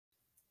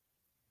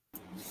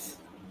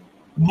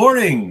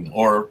Morning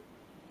or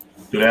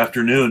good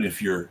afternoon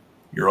if you're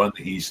on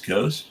the East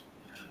Coast.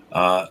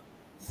 Uh,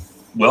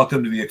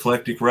 Welcome to the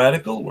Eclectic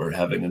Radical. We're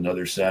having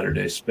another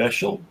Saturday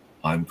special.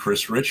 I'm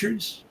Chris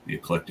Richards, the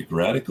Eclectic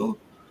Radical,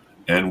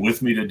 and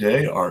with me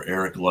today are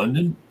Eric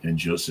London and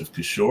Joseph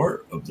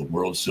Kishore of the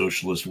World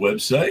Socialist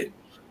website.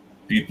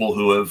 People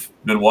who have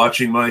been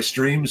watching my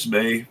streams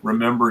may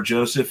remember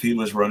Joseph. He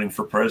was running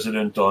for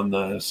president on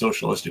the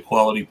Socialist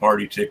Equality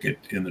Party ticket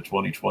in the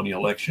 2020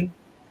 election.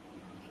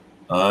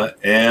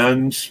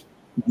 And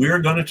we're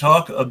going to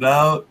talk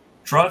about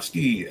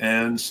Trotsky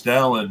and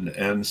Stalin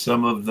and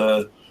some of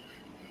the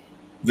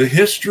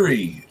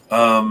history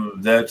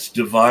that's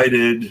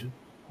divided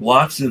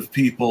lots of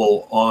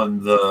people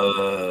on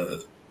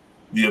the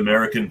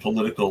American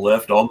political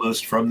left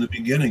almost from the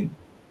beginning,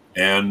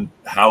 and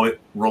how it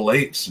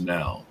relates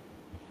now.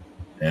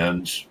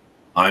 And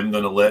I'm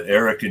going to let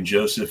Eric and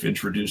Joseph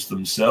introduce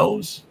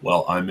themselves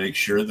while I make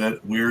sure that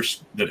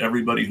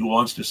everybody who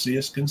wants to see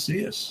us can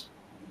see us.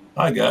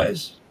 Hi,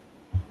 guys.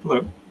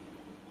 Hello.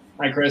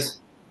 Hi, Chris.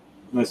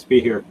 Nice to be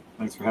here.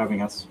 Thanks for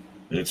having us.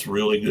 It's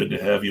really good to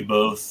have you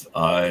both.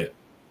 I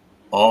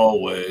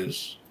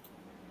always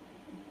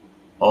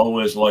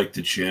like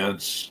the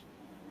chance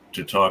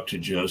to talk to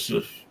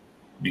Joseph,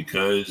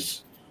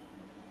 because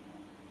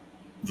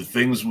the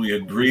things we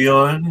agree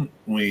on,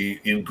 we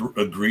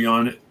agree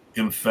on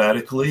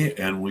emphatically,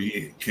 and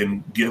we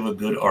can give a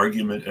good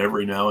argument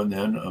every now and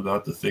then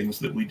about the things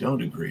that we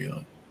don't agree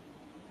on.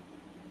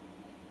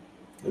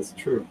 That's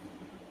true.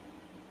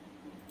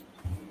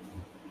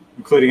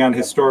 Including on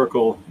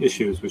historical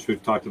issues, which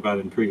we've talked about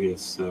in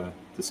previous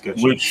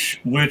discussions.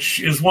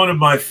 Which is one of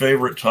my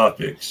favorite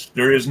topics.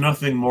 There is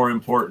nothing more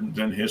important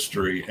than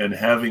history and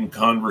having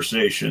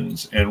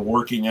conversations and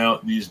working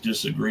out these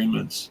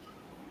disagreements,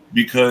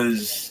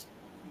 because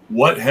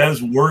what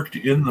has worked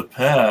in the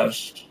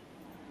past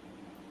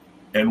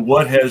and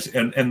what has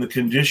and the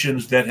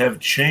conditions that have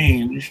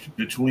changed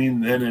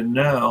between then and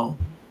now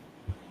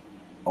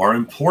are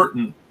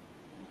important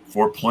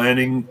for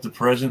planning the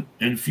present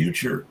and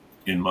future,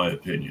 in my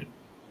opinion.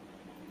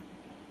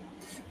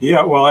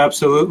 Yeah, well,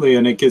 absolutely,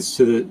 and it gets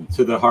to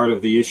the heart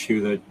of the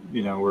issue that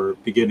we're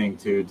beginning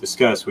to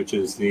discuss, which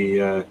is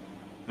the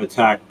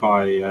attack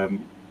by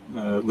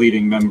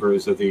leading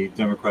members of the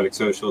Democratic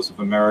Socialists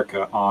of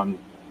America on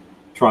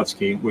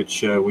Trotsky,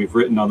 which we've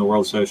written on the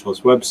World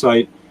Socialist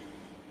website.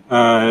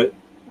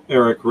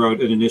 Eric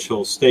wrote an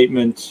initial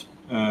statement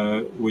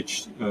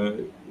which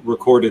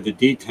recorded the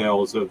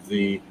details of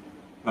the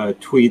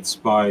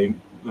tweets by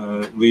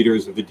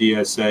leaders of the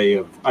DSA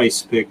of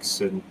ice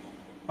picks and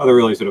other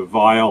really sort of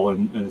vile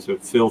and sort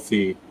of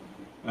filthy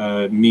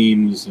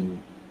memes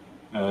and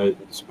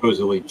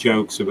supposedly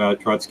jokes about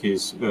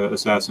Trotsky's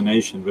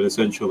assassination, but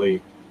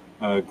essentially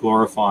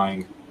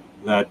glorifying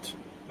that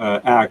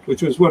act,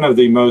 which was one of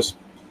the most,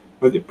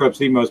 perhaps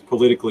the most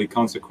politically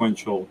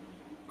consequential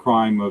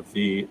crime of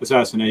the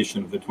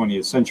assassination of the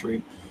 20th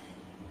century.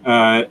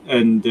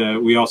 And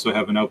we also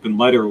have an open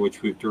letter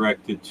which we've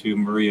directed to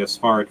Maria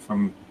Svart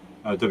from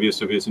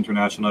WSW's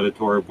International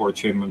Editorial Board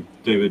Chairman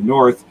David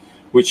North,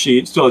 which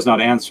she still has not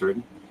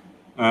answered,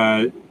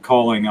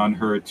 calling on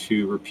her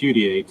to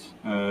repudiate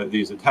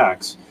these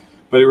attacks.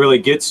 But it really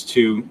gets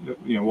to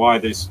why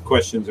these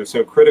questions are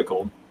so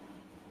critical,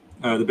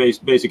 the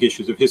basic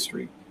issues of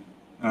history.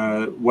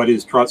 What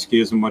is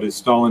Trotskyism? What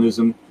is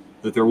Stalinism?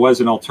 That there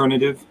was an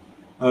alternative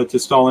to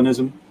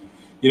Stalinism.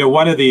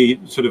 One of the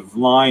sort of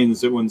lines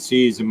that one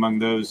sees among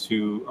those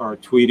who are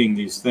tweeting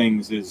these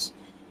things is,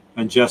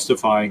 and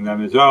justifying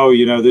them, is, oh,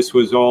 this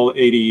was all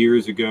 80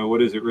 years ago. What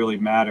does it really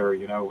matter?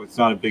 It's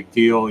not a big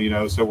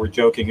deal. So we're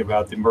joking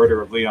about the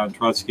murder of Leon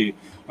Trotsky.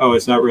 Oh,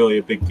 it's not really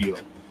a big deal.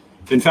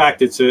 In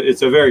fact, it's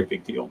a very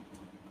big deal.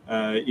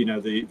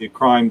 The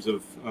crimes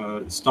of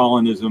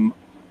Stalinism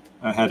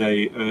had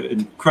an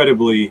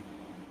incredibly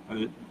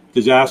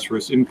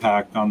disastrous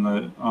impact on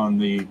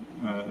the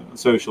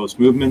socialist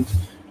movement.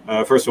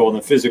 First of all, in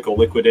the physical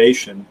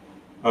liquidation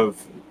of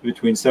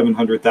between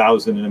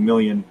 700,000 and 1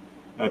 million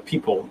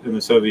people in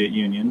the Soviet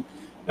Union,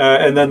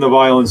 and then the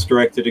violence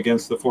directed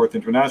against the Fourth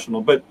International,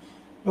 but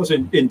also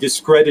in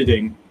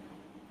discrediting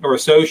or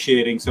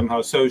associating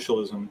somehow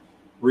socialism,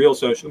 real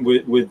socialism,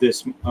 with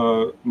this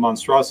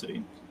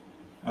monstrosity.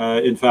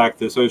 In fact,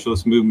 the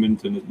socialist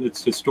movement and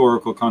its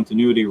historical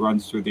continuity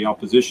runs through the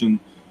opposition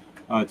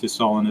to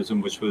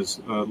Stalinism, which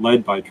was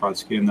led by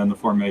Trotsky, and then the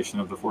formation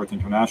of the Fourth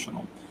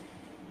International.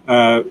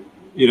 But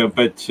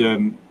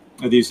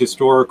these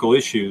historical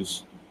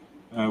issues,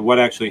 what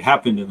actually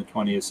happened in the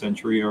 20th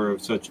century, are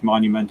of such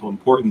monumental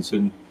importance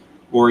in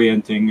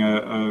orienting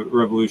a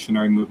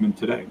revolutionary movement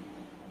today.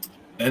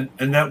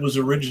 And that was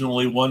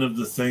originally one of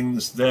the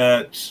things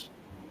that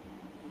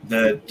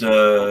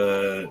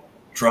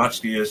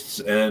Trotskyists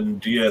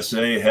and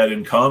DSA had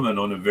in common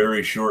on a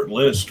very short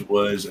list,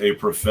 was a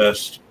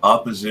professed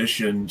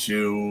opposition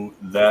to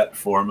that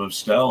form of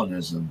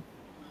Stalinism,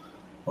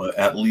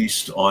 at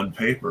least on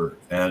paper,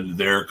 and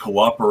their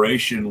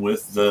cooperation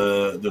with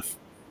the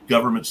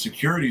government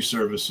security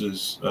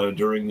services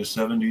during the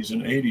 70s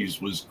and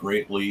 80s was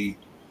greatly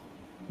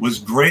was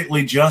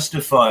greatly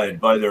justified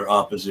by their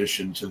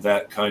opposition to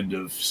that kind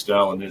of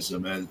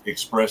Stalinism and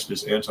expressed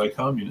as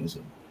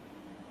anti-communism.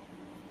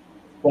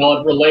 Well,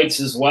 it relates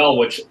as well,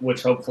 which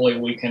hopefully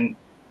we can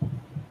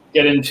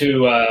get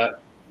into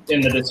in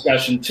the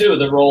discussion too,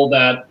 the role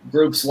that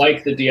groups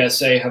like the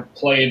DSA have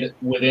played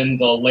within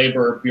the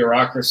labor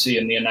bureaucracy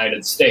in the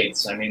United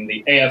States. I mean,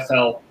 the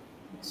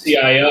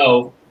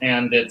AFL-CIO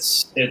and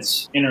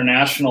its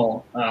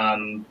international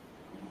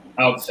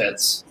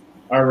outfits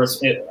are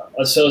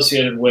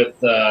associated with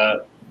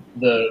the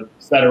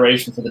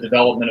Federation for the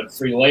Development of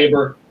Free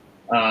Labor,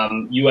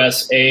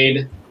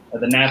 USAID,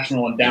 the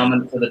National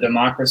Endowment for the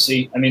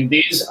Democracy. I mean,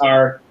 these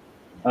are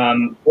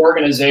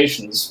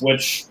organizations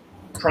which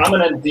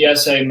prominent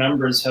DSA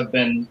members have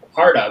been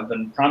part of,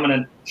 and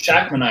prominent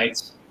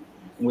Shachtmanites,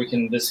 we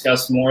can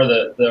discuss more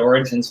the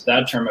origins of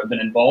that term, have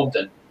been involved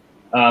in,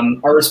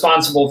 are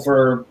responsible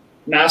for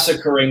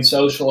massacring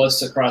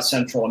socialists across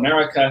Central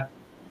America,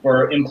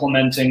 for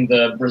implementing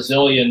the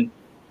Brazilian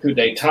coup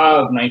d'etat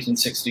of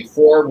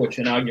 1964, which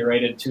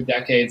inaugurated 2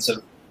 decades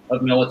of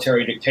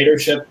military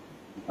dictatorship,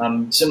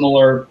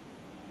 similar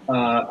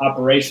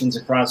operations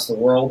across the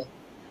world.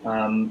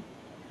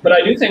 But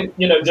I do think,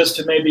 just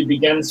to maybe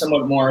begin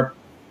somewhat more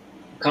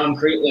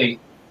concretely,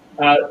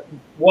 who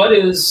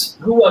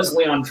was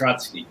Leon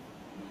Trotsky?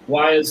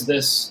 Why is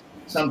this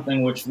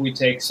something which we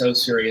take so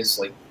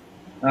seriously?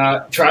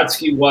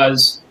 Trotsky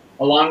was,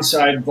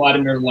 alongside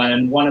Vladimir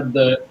Lenin, one of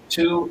the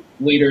 2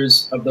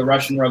 leaders of the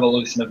Russian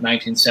Revolution of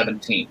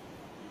 1917.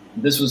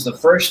 This was the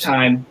first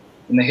time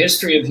in the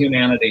history of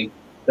humanity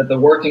that the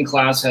working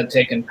class had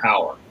taken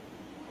power.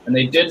 And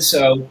they did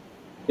so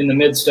in the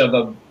midst of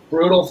a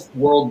brutal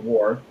world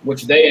war,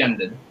 which they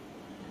ended.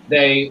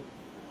 They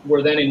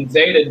were then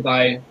invaded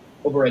by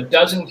over a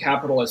dozen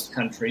capitalist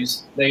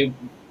countries. They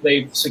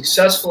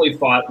successfully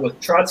fought, with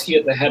Trotsky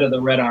at the head of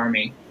the Red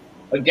Army,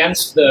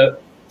 against the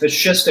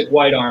fascistic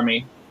White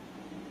Army.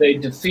 They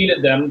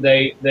defeated them.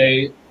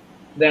 They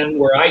then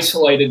were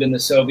isolated in the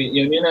Soviet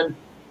Union,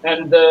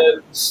 and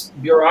the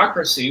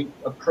bureaucracy,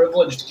 a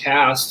privileged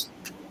caste,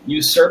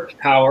 usurped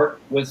power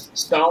with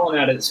Stalin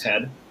at its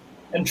head.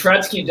 And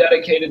Trotsky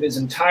dedicated his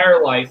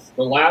entire life,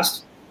 the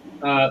last,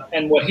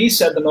 and what he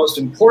said the most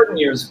important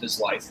years of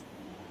his life,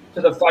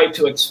 to the fight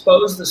to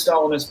expose the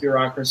Stalinist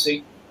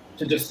bureaucracy,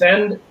 to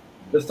defend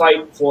the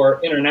fight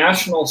for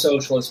international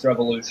socialist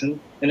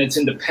revolution and its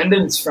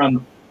independence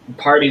from the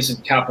parties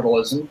of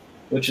capitalism,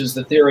 which is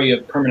the theory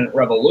of permanent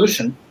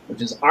revolution,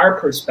 which is our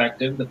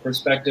perspective, the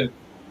perspective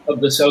of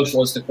the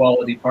Socialist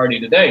Equality Party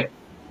today.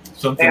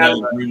 Something I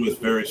agree with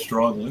very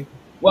strongly.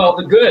 Well,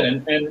 the good,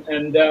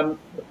 and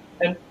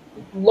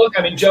look,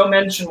 I mean, Joe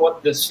mentioned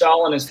what the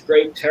Stalinist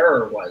Great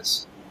Terror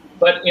was.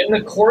 But in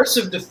the course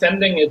of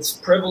defending its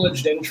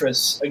privileged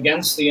interests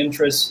against the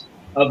interests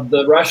of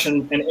the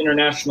Russian and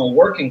international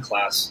working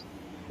class,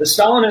 the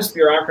Stalinist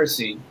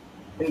bureaucracy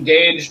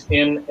engaged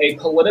in a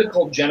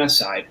political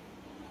genocide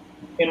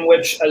in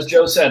which, as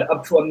Joe said,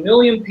 up to 1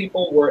 million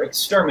people were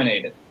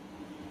exterminated.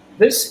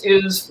 This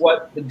is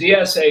what the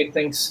DSA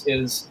thinks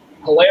is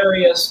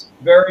hilarious,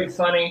 very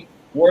funny,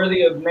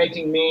 worthy of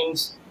making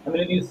memes. I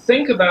mean, if you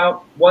think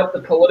about what the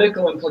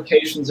political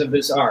implications of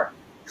this are,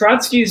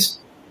 Trotsky's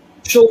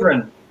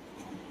children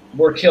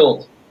were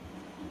killed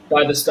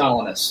by the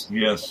Stalinists.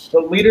 Yes. The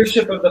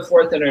leadership of the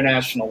Fourth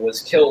International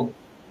was killed.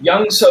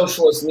 Young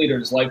socialist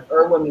leaders like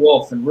Erwin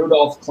Wolf and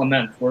Rudolf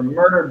Clement were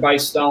murdered by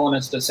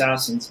Stalinist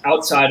assassins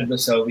outside of the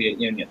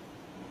Soviet Union.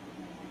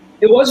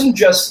 It wasn't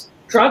just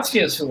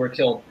Trotskyists who were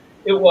killed.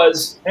 It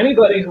was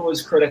anybody who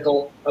was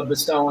critical of the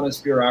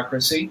Stalinist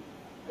bureaucracy.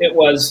 It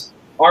was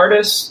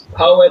artists,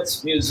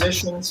 poets,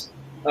 musicians,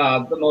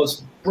 the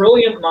most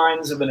brilliant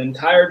minds of an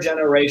entire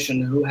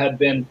generation who had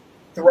been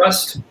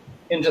thrust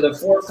into the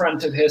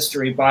forefront of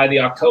history by the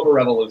October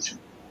Revolution.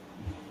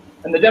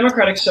 And the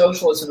Democratic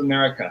Socialists of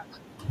America,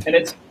 and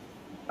it's,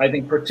 I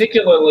think,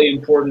 particularly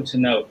important to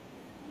note,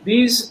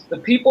 the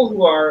people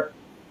who are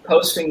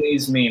posting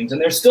these memes,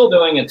 and they're still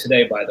doing it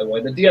today, by the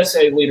way, the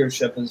DSA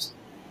leadership is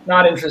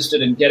not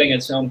interested in getting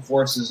its own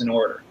forces in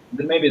order.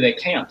 Then maybe they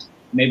can't.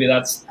 Maybe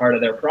that's part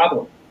of their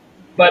problem.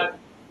 But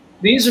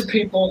these are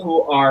people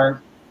who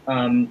are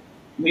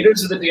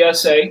leaders of the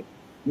DSA,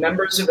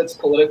 members of its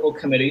political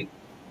committee,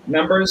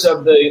 members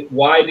of the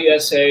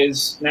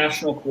YDSA's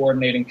National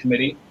Coordinating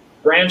Committee,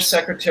 branch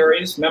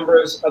secretaries,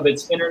 members of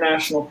its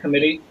international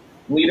committee,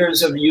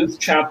 leaders of youth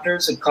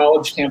chapters at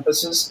college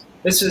campuses.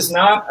 This is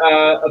not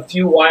a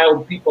few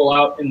wild people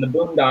out in the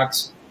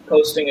boondocks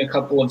posting a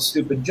couple of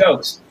stupid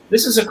jokes.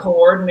 This is a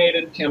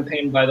coordinated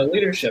campaign by the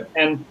leadership.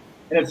 And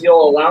if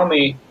you'll allow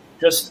me,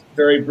 just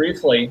very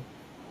briefly,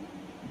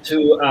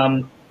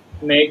 to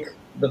make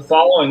the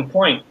following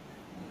point.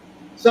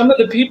 Some of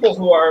the people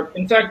who are,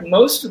 in fact,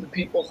 most of the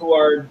people who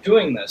are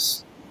doing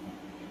this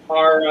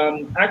are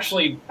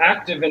actually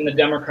active in the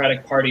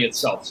Democratic Party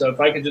itself. So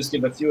if I could just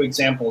give a few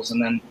examples,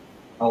 and then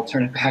I'll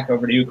turn it back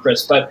over to you,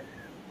 Chris. But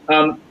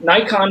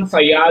Nikon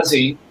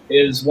Fayazi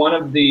is one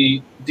of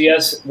the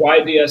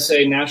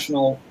YDSA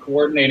National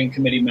Coordinating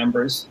Committee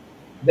members.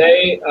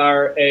 They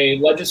are a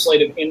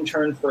legislative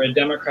intern for a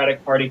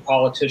Democratic Party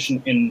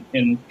politician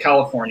in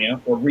California,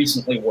 or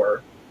recently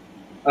were.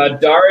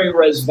 Dari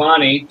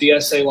Rezvani,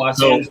 DSA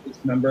Los Angeles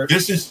member.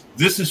 This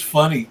is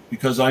funny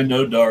because I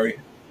know Dari.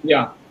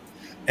 Yeah.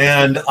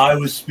 And I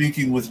was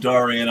speaking with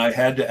Dari, and I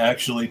had to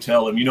actually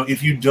tell him, you know,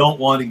 if you don't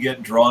want to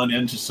get drawn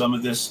into some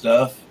of this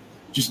stuff,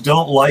 just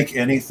don't like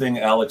anything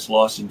Alex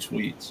Lawson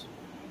tweets.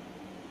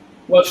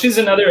 Well, she's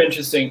another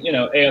interesting, you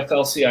know,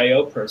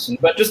 AFL-CIO person,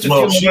 but just a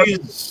few more.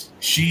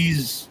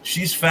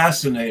 She's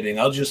fascinating.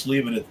 I'll just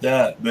leave it at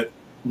that. But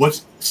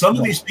some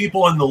of these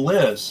people on the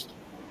list,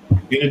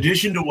 in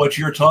addition to what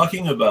you're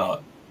talking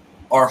about,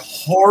 are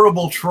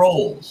horrible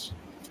trolls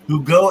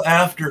who go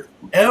after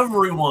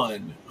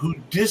everyone who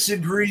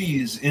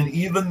disagrees in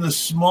even the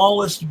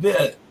smallest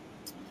bit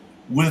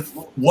with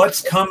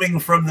what's coming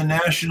from the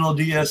national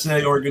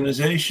DSA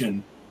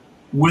organization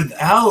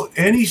without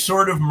any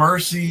sort of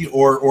mercy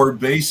or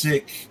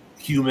basic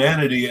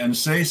humanity, and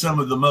say some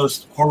of the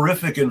most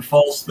horrific and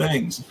false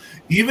things,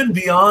 even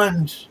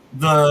beyond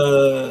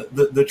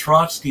the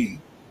Trotsky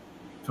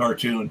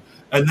cartoon.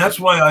 And that's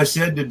why I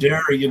said to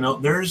Dari, you know,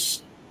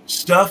 there's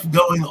stuff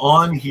going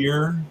on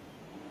here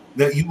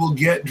that you will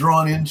get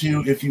drawn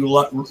into if you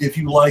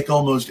like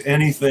almost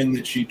anything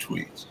that she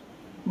tweets.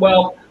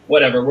 Well,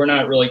 whatever. We're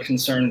not really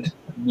concerned,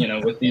 you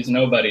know, with these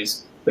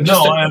nobodies. But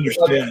no, I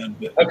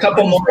understand. A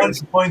couple more. I wanted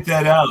to point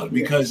that out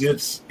because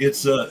it's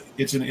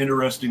an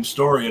interesting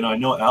story, and I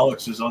know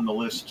Alex is on the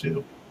list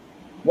too.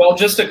 Well,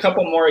 just a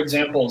couple more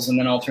examples, and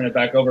then I'll turn it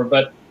back over.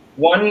 But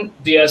one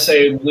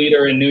DSA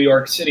leader in New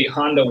York City,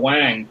 Honda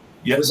Wang,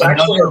 was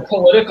actually a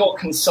political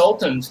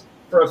consultant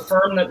for a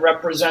firm that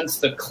represents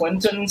the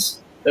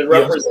Clintons, that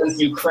represents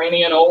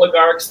Ukrainian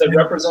oligarchs, that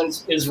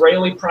represents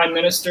Israeli prime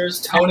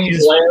ministers, Tony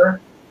Blair.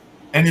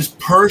 And has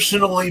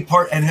personally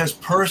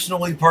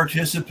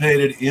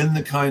participated in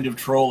the kind of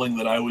trolling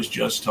that I was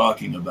just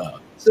talking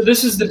about. So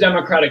this is the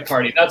Democratic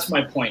Party. That's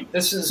my point.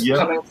 This is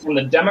coming from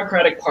the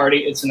Democratic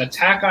Party. It's an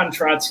attack on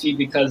Trotsky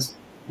because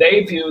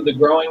they view the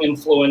growing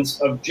influence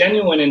of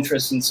genuine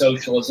interest in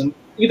socialism,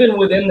 even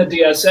within the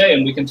DSA.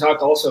 And we can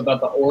talk also about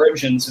the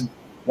origins of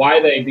why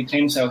they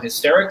became so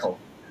hysterical.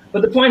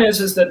 But the point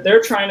is that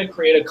they're trying to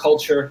create a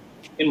culture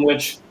in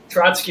which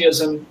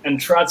Trotskyism and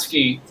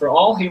Trotsky, for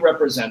all he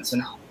represents,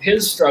 and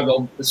his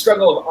struggle, the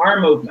struggle of our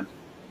movement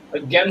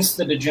against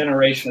the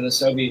degeneration of the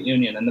Soviet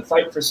Union and the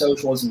fight for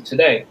socialism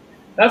today,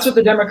 that's what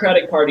the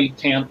Democratic Party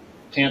can't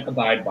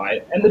abide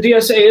by. And the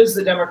DSA is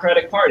the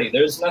Democratic Party.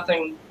 There's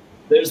nothing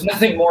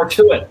more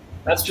to it.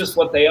 That's just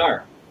what they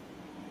are.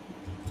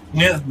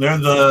 Yeah, they're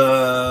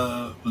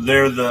the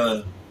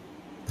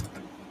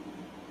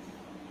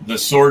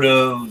sort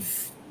of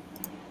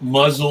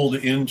muzzled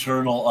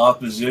internal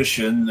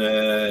opposition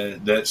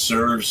that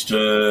serves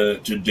to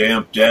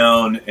damp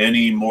down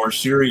any more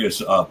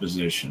serious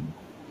opposition.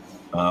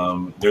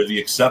 They're the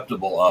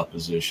acceptable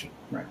opposition.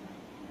 Right.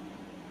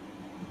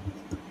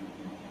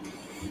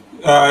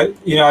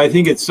 You know, I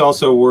think it's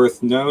also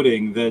worth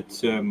noting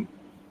that you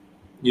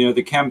know,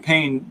 the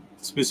campaign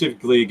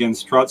specifically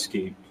against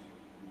Trotsky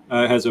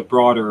has a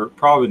broader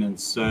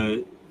provenance.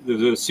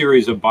 There's a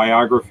series of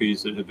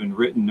biographies that have been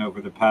written over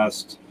the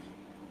past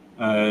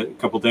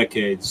couple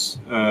decades,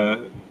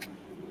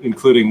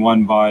 including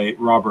one by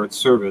Robert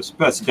Service,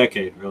 best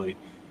decade really,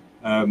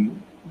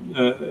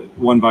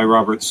 one by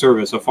Robert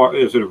Service, a sort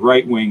of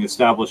right-wing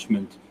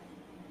establishment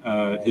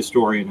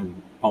historian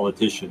and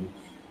politician.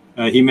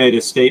 He made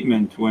a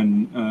statement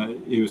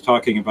when he was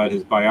talking about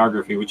his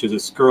biography, which is a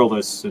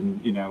scurrilous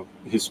and, you know,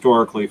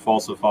 historically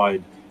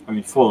falsified, I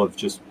mean, full of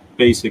just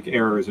basic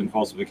errors and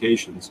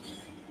falsifications.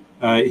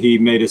 He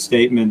made a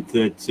statement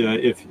that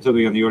if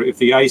something on the order, if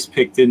the ice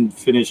pick didn't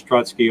finish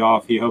Trotsky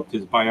off, he hoped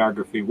his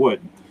biography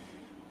would.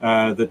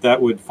 That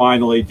would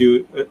finally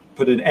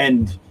put an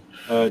end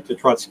to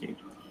Trotsky.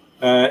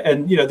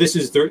 And you know, this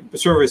is the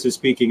Service is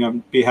speaking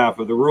on behalf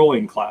of the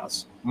ruling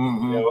class. You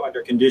know,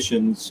 under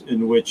conditions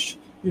in which,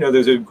 you know,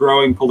 there's a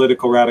growing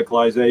political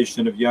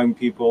radicalization of young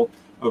people,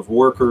 of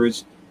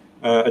workers,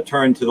 a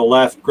turn to the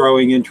left,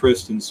 growing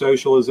interest in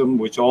socialism,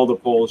 which all the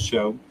polls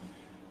show.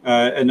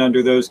 And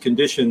under those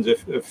conditions,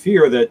 a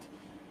fear that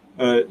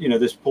you know,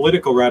 this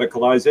political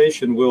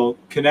radicalization will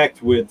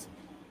connect with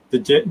the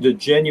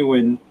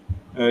genuine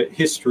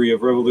history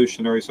of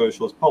revolutionary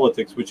socialist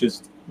politics, which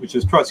is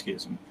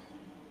Trotskyism,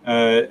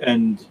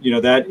 and you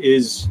know, that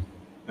is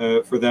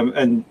for them,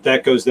 and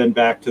that goes then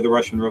back to the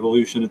Russian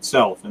Revolution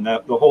itself, and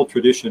that the whole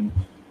tradition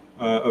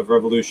of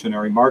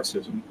revolutionary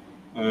Marxism,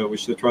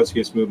 which the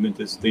Trotskyist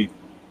movement is the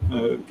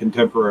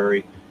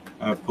contemporary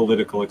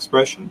political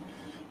expression.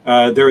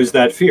 There is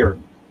that fear.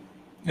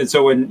 And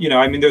so when, you know,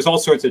 I mean, there's all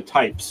sorts of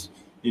types,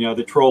 you know,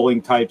 the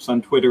trolling types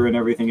on Twitter and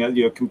everything,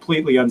 you know,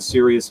 completely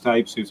unserious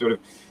types who sort of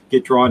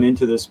get drawn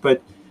into this,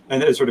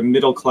 and a sort of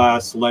middle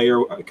class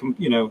layer,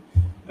 you know,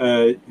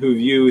 who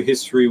view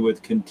history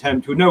with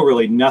contempt, who know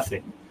really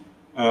nothing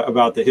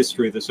about the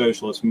history of the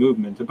socialist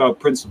movement, about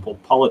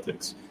principled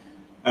politics.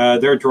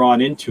 They're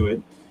drawn into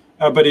it.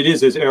 But it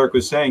is, as Eric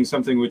was saying,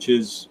 something which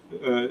is,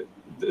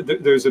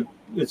 there's a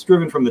it's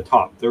driven from the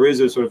top. There is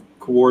a sort of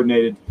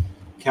coordinated,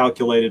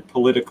 calculated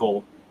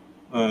political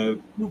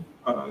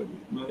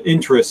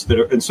interests that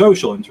are, and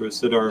social interests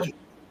that are.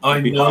 I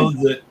know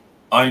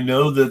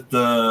that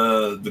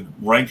the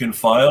rank and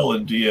file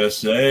in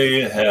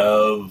DSA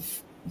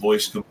have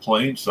voiced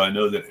complaints. I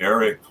know that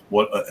Eric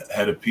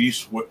had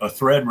a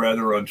thread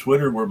rather on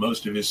Twitter where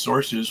most of his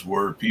sources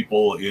were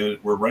people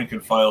were rank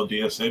and file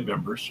DSA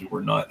members who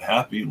were not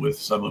happy with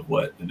some of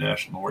what the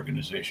national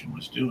organization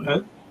was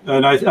doing.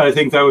 And I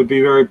think that would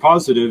be very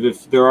positive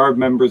if there are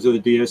members of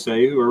the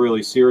DSA who are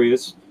really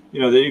serious.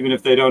 That even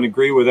if they don't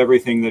agree with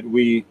everything that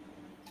we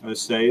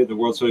say, the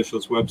World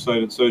Socialist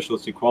website and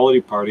Socialist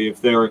Equality Party,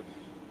 if they're,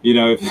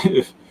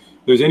 if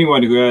there's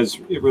anyone who has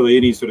really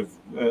any sort of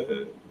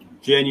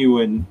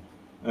genuine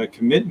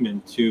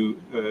commitment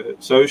to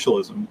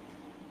socialism,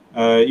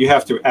 you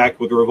have to act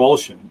with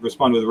revulsion,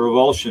 respond with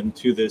revulsion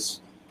to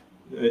this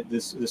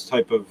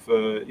type of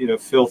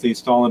filthy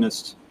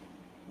Stalinist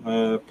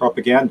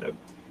propaganda,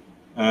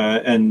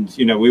 and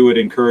we would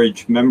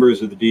encourage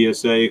members of the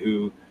DSA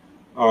who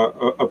are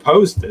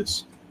opposed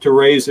this to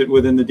raise it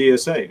within the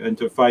DSA and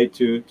to fight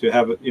to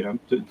have it,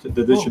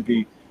 that this should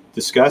be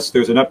discussed.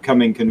 There's an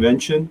upcoming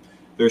convention.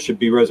 There should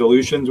be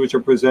resolutions which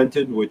are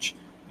presented which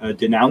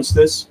denounce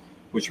this,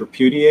 which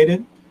repudiate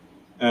it.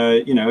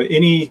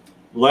 Any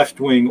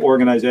left-wing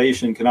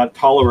organization cannot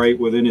tolerate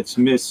within its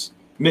midst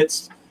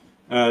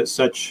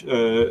such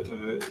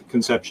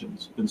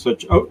conceptions and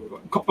such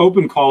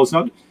open calls,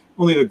 not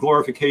only the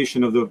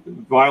glorification of the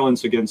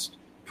violence against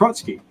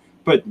Trotsky,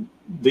 but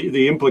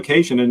the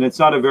implication, and it's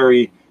not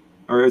really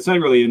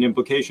an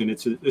implication,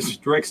 it's a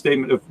direct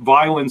statement of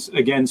violence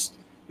against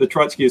the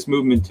Trotskyist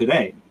movement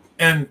today.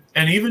 And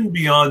even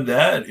beyond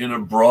that, in a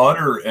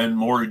broader and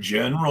more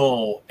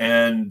general,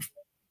 and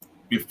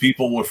if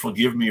people will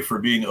forgive me for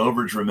being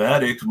over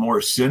dramatic,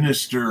 more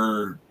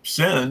sinister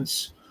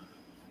sense,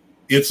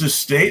 it's a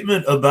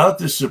statement about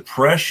the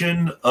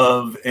suppression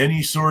of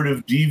any sort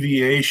of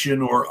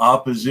deviation or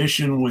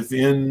opposition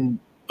within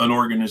an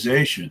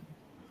organization.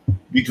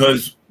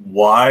 Because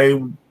why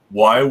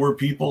were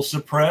people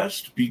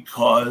suppressed?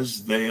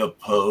 Because they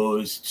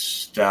opposed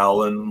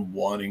Stalin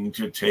wanting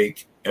to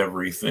take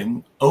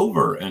everything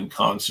over and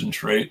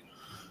concentrate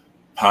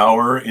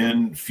power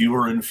in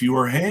fewer and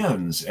fewer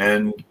hands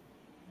and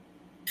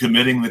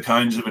committing the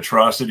kinds of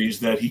atrocities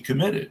that he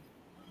committed.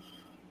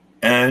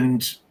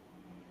 And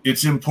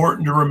it's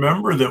important to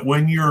remember that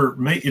when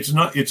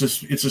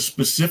it's a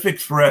specific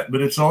threat,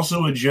 but it's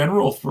also a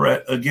general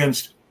threat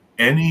against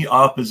any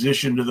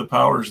opposition to the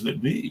powers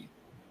that be.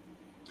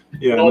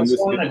 Yeah, well, it's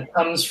one that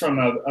comes from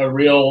a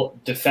real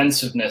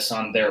defensiveness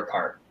on their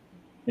part.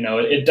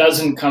 It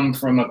doesn't come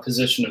from a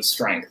position of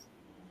strength.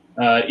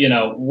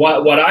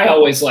 What I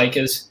always like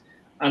is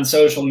on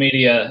social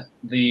media,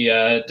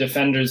 the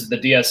defenders of the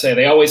DSA,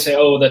 they always say,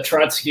 oh, the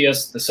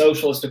Trotskyists, the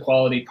Socialist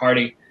Equality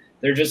Party,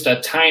 they're just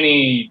a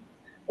tiny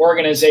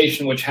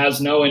organization which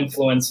has no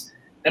influence.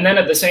 And then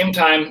at the same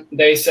time,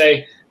 they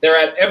say they're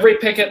at every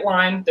picket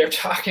line, they're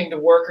talking to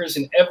workers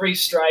in every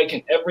strike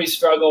and every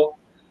struggle.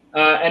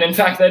 And in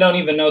fact, they don't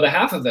even know the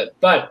half of it.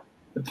 But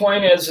the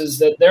point is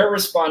that they're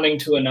responding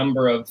to a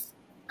number of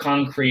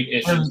concrete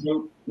issues.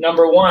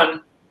 Number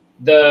one,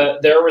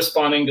 they're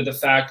responding to the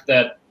fact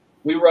that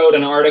we wrote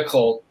an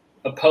article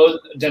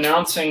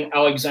denouncing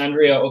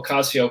Alexandria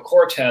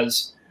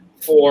Ocasio-Cortez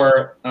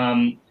for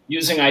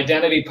using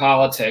identity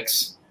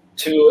politics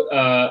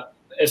to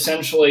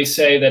essentially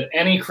say that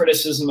any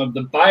criticism of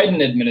the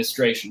Biden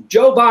administration,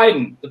 Joe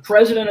Biden, the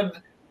president of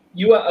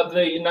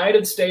the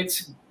United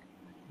States,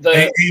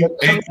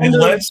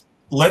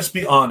 let's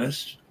be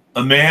honest,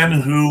 a man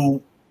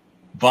who,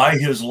 by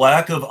his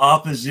lack of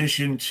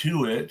opposition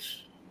to it,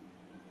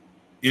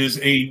 is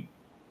a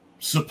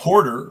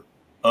supporter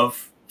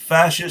of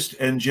fascist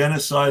and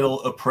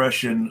genocidal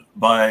oppression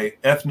by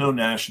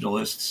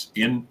ethno-nationalists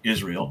in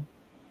Israel,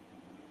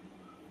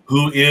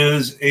 who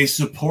is a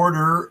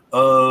supporter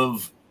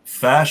of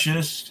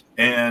fascist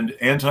and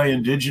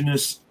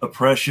anti-indigenous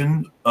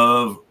oppression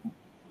of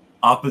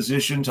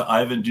opposition to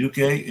Ivan Duque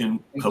in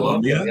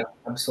Colombia. Yeah,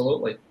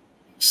 absolutely.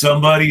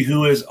 Somebody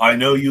who is, I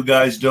know you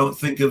guys don't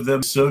think of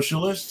them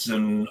socialists,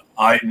 and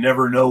I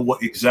never know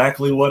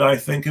exactly what I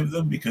think of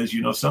them, because,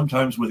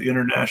 sometimes with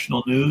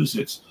international news,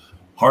 it's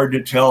hard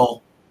to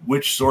tell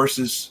which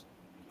sources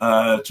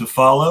to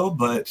follow,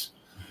 but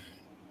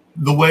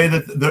the way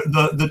that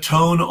the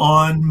tone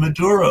on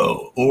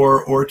Maduro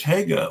or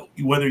Ortega,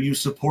 whether you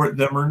support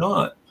them or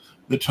not,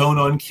 the tone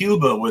on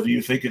Cuba, whether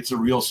you think it's a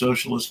real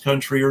socialist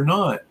country or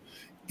not,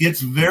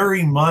 it's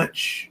very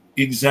much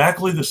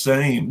exactly the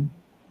same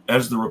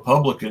as the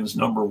Republicans,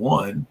 number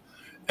one,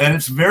 and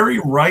it's very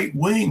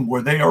right-wing,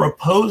 where they are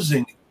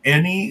opposing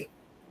any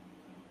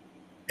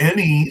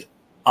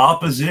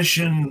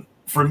opposition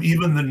from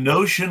even the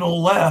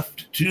notional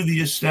left to the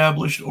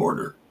established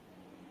order.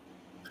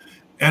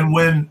 And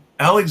when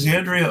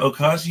Alexandria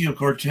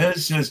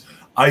Ocasio-Cortez says,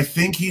 I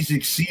think he's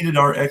exceeded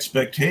our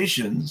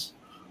expectations,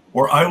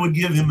 or I would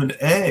give him an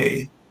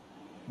A,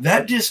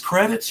 that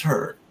discredits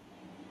her.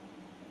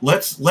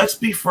 Let's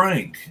be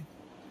frank.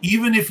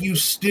 even if you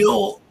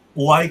still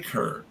like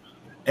her,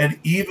 and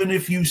even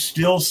if you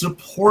still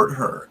support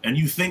her and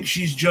you think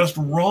she's just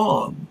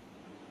wrong,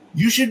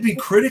 you should be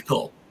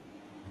critical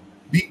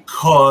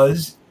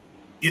because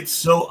it's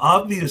so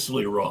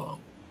obviously wrong.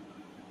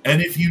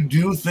 And if you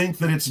do think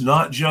that it's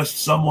not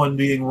just someone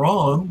being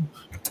wrong,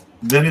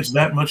 then it's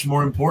that much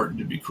more important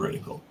to be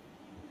critical.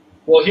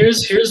 Well,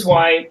 here's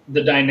why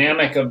the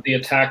dynamic of the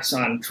attacks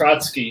on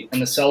Trotsky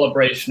and the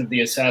celebration of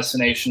the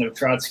assassination of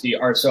Trotsky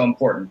are so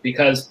important.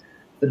 Because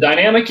the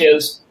dynamic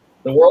is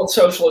the World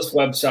Socialist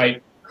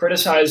website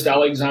criticized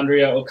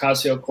Alexandria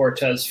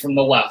Ocasio-Cortez from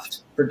the left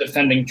for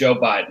defending Joe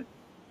Biden.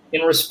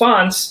 In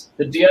response,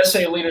 the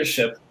DSA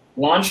leadership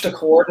launched a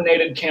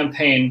coordinated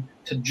campaign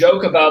to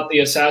joke about the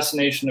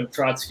assassination of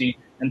Trotsky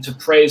and to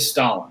praise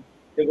Stalin.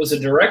 It was a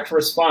direct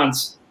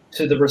response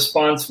to the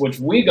response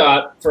which we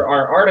got for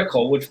our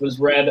article, which was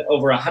read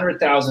over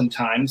 100,000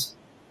 times,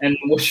 and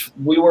which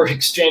we were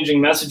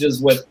exchanging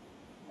messages with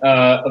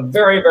a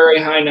very,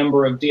 very high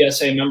number of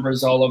DSA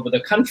members all over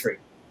the country.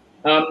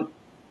 And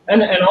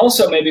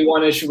also maybe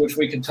one issue which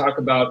we could talk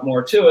about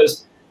more too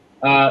is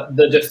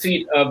the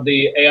defeat of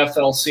the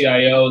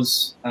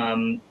AFL-CIO's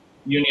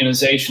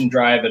unionization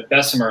drive at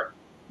Bessemer,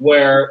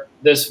 where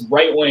this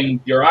right-wing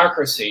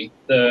bureaucracy,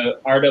 the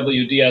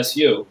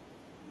RWDSU,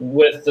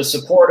 with the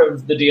support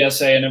of the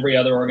DSA and every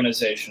other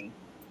organization,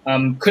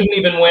 couldn't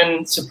even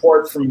win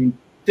support from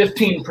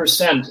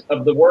 15%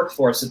 of the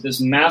workforce at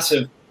this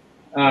massive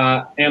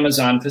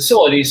Amazon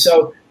facility.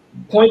 So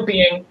point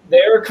being,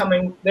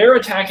 they're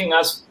attacking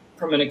us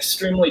from an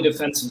extremely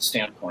defensive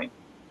standpoint.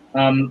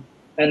 And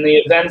the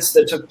events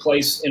that took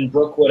place in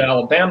Brookwood,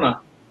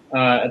 Alabama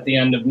at the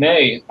end of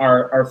May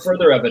are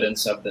further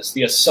evidence of this,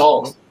 the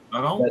assault.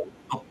 I'll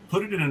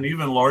put it in an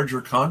even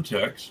larger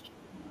context.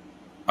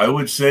 I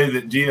would say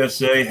that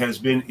DSA has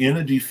been in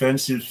a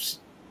defensive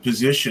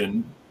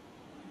position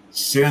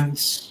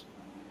since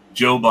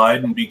Joe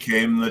Biden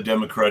became the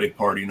Democratic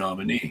Party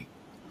nominee,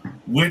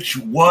 which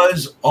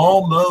was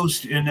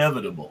almost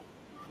inevitable.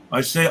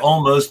 I say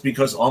almost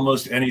because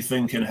almost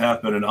anything can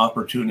happen and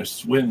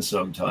opportunists win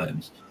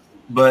sometimes.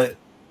 But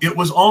it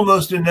was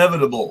almost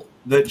inevitable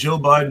that Joe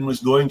Biden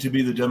was going to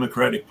be the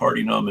Democratic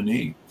Party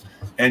nominee.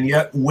 And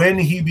yet when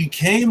he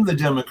became the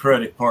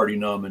Democratic Party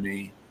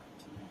nominee,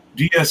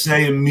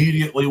 DSA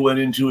immediately went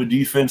into a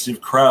defensive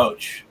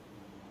crouch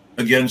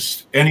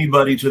against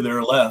anybody to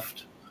their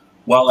left,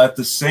 while at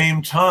the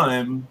same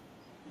time,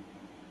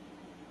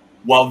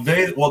 while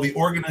the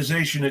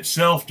organization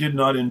itself did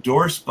not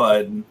endorse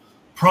Biden,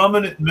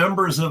 prominent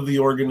members of the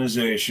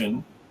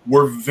organization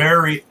were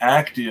very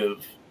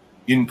active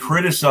in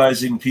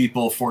criticizing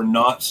people for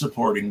not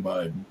supporting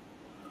Biden,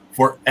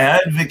 for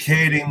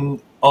advocating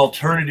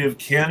alternative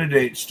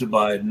candidates to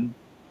Biden,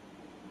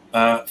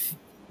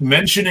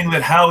 mentioning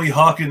that Howie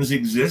Hawkins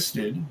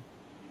existed.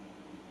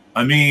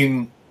 I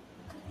mean,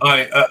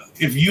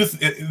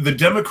 the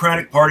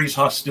Democratic Party's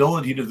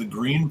hostility to the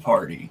Green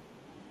Party,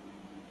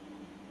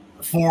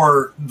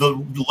 for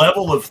the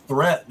level of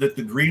threat that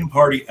the Green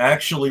Party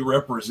actually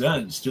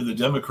represents to the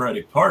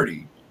Democratic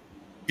Party,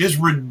 is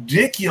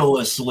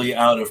ridiculously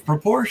out of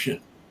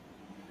proportion.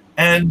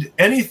 And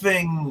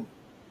anything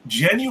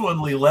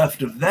genuinely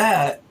left of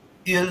that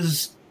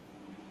is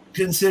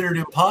considered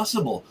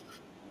impossible.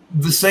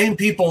 The same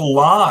people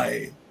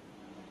lie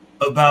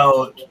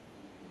about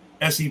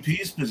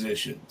SEP's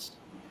positions.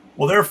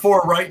 Well, they're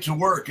for right to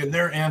work and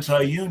they're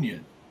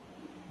anti-union.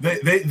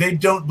 They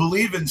don't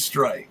believe in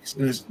strikes.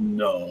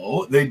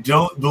 No, they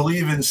don't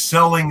believe in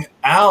selling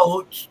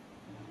out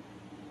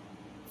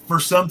for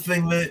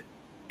something that,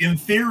 in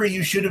theory,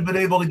 you should have been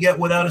able to get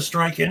without a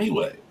strike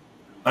anyway.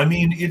 I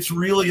mean, it's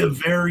really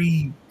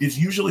it's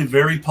usually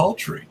very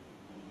paltry.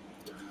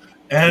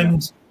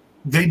 And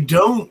they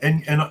don't,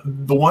 and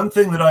the one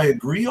thing that I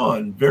agree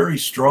on very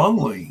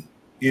strongly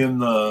in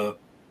the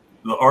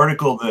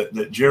article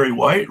that Jerry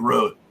White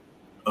wrote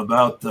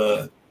about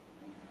some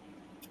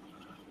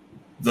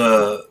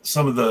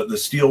of the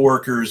steel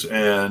workers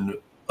and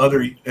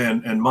other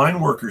and mine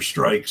worker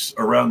strikes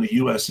around the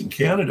US and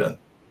Canada.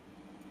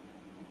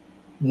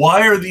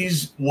 Why are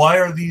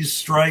these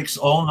strikes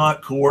all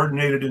not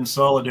coordinated in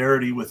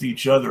solidarity with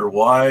each other?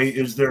 Why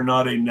is there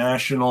not a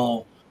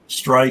national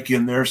strike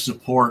in their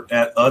support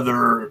at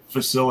other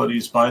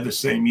facilities by the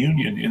same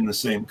union in the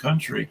same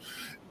country?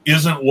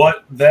 Isn't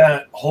what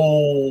that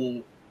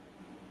whole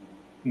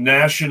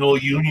national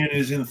union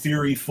is in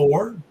theory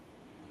for?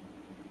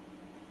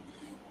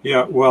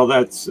 Yeah, well,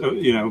 that's,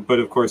 but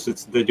of course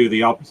they do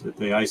the opposite.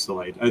 They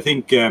isolate. I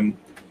think in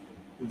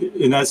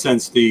that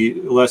sense,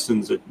 the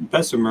lessons at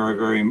Bessemer are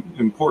very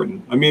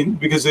important. I mean,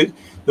 because the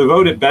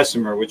vote at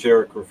Bessemer, which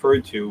Eric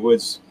referred to,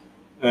 was,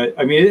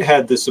 it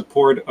had the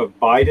support of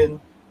Biden.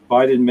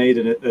 Biden made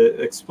an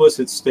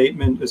explicit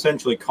statement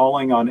essentially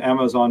calling on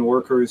Amazon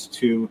workers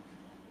to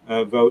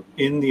vote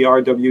in the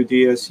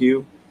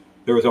RWDSU.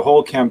 There was a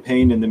whole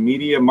campaign in the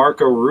media.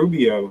 Marco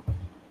Rubio,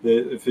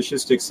 the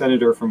fascistic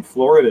senator from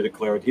Florida,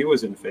 declared he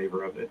was in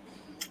favor of it.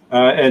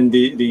 And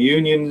the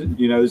union,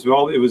 you know,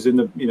 it was in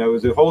the, you know, it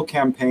was a whole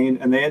campaign,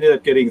 and they ended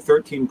up getting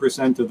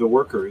 13% of the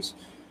workers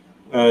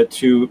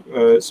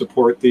to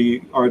support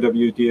the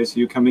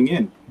RWDSU coming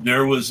in.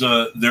 There was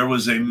a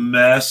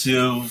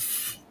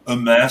massive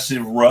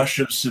rush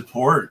of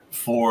support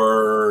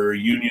for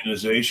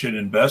unionization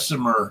in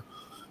Bessemer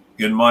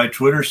in my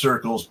Twitter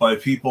circles by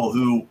people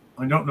who,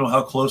 I don't know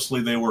how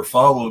closely they were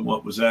following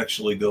what was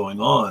actually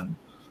going on.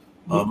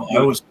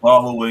 I was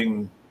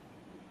following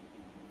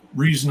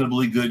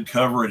reasonably good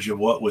coverage of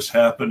what was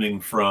happening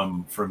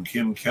from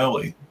Kim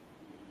Kelly,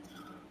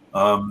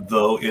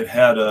 though it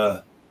had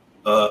a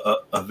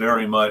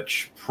very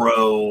much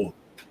pro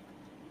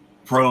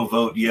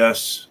vote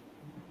yes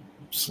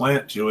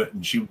slant to it,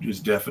 and she was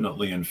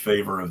definitely in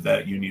favor of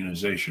that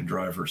unionization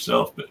drive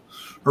herself. But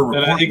her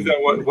and I think that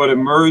what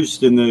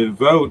emerged in the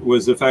vote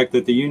was the fact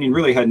that the union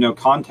really had no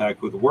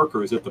contact with the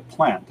workers at the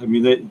plant. I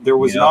mean, there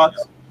was not,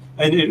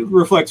 and it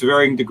reflects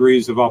varying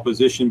degrees of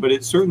opposition, but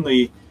it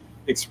certainly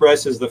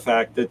expresses the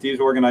fact that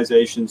these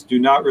organizations do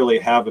not really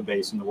have a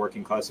base in the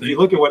working class. If you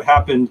look at what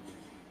happened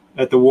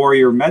at the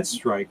Warrior Met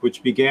strike,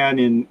 which began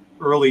in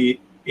early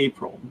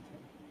April,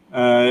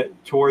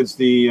 towards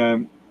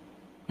a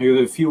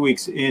few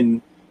weeks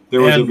in, there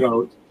was a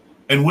vote.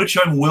 And which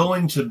I'm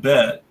willing to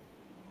bet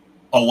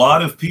a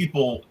lot of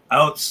people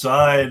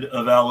outside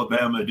of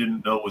Alabama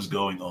didn't know was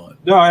going on.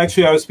 No,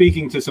 actually, I was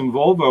speaking to some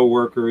Volvo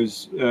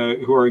workers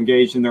who are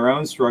engaged in their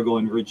own struggle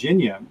in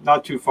Virginia,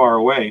 not too far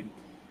away,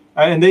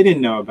 and they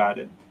didn't know about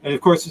it. And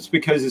of course, it's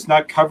because it's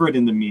not covered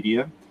in the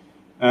media.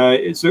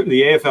 The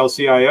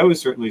AFL-CIO is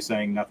certainly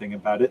saying nothing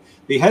about it.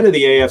 The head of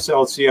the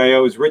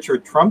AFL-CIO is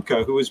Richard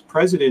Trumka, who was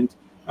president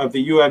of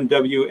the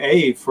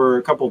UMWA for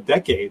a couple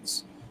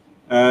decades.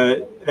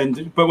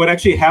 But what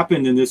actually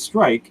happened in this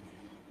strike,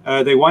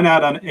 they went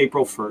out on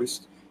April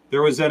 1st.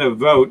 There was then a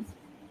vote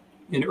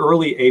in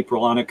early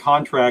April on a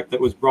contract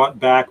that was brought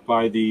back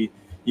by the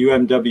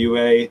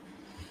UMWA,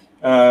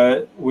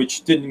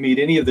 which didn't meet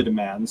any of the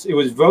demands. It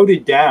was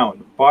voted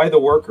down by the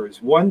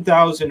workers,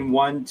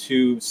 1,001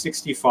 to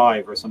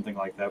 65 or something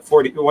like that,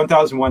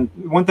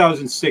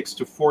 1,006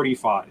 to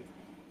 45.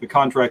 The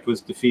contract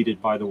was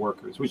defeated by the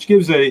workers, which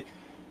gives a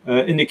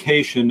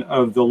indication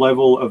of the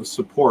level of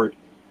support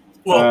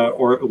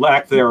or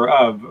lack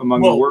thereof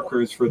among the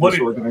workers for this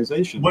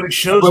organization. What it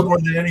shows more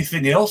than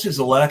anything else is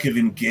a lack of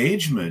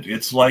engagement.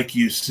 It's like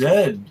you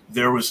said,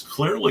 there was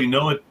clearly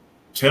no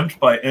attempt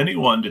by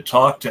anyone to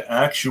talk to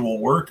actual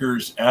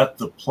workers at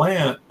the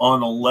plant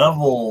on a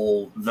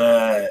level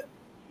that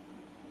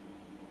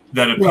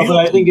appeals. Well, but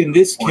I think in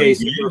this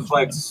case it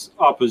reflects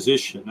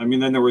opposition. I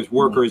mean, then there was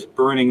workers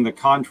burning the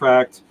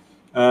contract.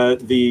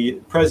 The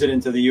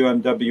president of the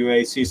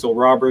UMWA, Cecil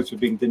Roberts, was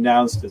being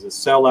denounced as a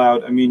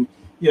sellout. I mean,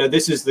 you know,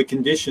 this is the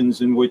conditions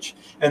in which,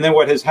 and then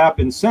what has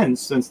happened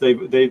since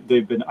they've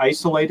been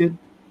isolated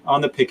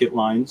on the picket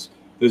lines.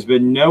 There's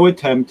been no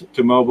attempt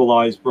to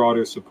mobilize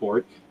broader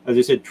support. As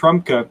I said,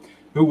 Trumka,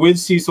 who with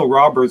Cecil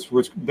Roberts,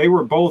 they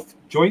were both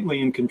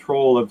jointly in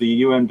control of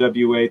the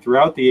UMWA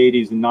throughout the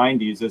 80s and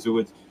 90s as it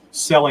was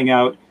selling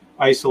out,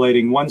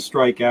 isolating one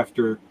strike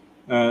after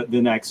the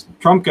next.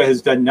 Trumka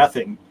has done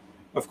nothing,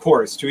 of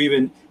course, to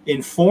even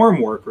inform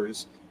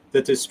workers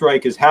that this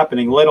strike is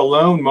happening, let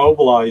alone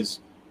mobilize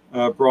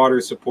broader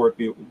support.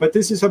 But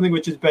this is something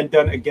which has been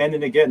done again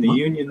and again. The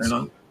unions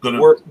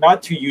work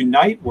not to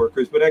unite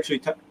workers, but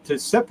actually to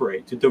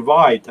separate, to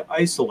divide, to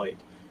isolate,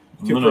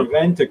 to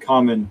prevent a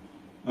common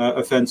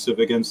offensive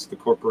against the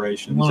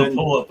corporations. I'm going to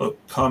pull up a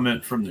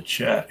comment from the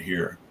chat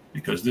here,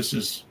 because this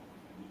is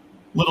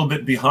a little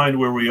bit behind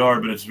where we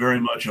are, but it's very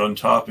much on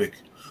topic.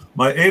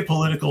 My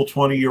apolitical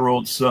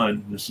 20-year-old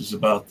son, this is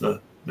about the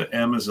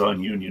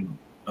Amazon union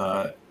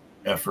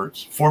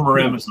efforts, former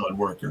Amazon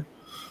worker,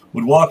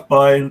 would walk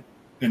by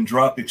and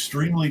drop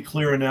extremely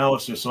clear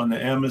analysis on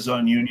the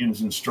Amazon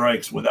unions and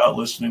strikes without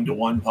listening to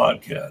one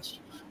podcast.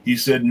 He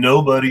said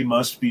nobody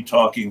must be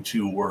talking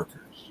to workers.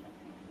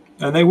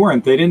 And they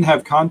weren't. They didn't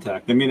have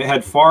contact. I mean, it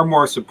had far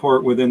more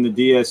support within the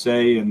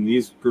DSA and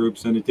these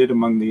groups than it did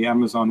among the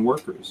Amazon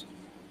workers.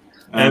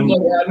 And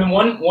I mean,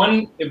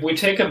 one, if we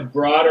take a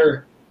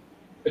broader,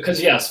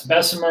 because yes,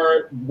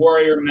 Bessemer,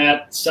 Warrior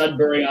Met,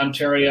 Sudbury,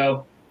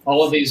 Ontario,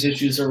 all of these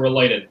issues are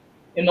related.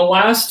 In the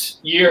last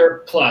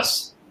year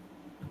plus,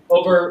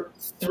 over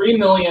 3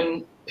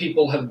 million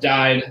people have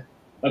died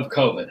of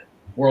COVID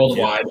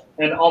worldwide,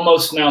 and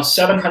almost now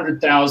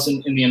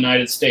 700,000 in the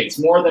United States,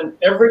 more than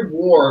every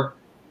war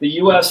the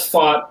U.S.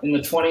 fought in the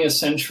 20th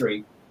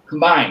century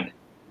combined.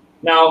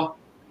 Now,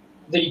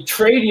 the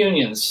trade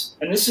unions,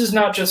 and this is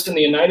not just in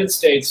the United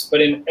States, but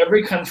in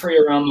every country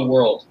around the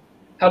world,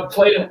 have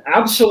played an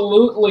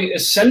absolutely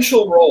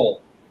essential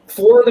role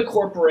for the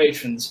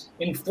corporations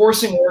in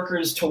forcing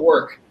workers to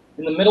work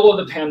in the middle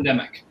of the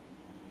pandemic.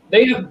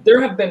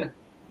 There have been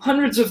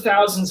hundreds of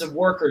thousands of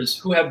workers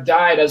who have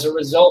died as a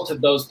result of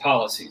those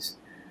policies.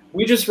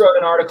 We just wrote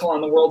an article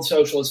on the World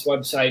Socialist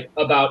website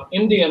about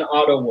Indian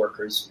auto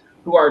workers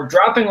who are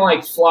dropping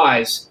like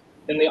flies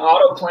in the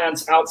auto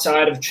plants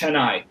outside of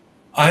Chennai.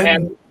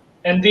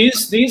 And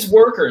these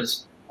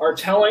workers are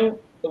telling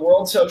the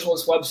World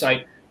Socialist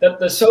website, that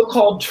the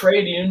so-called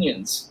trade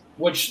unions,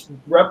 which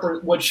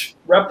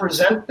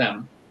represent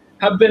them,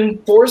 have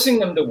been forcing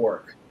them to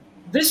work.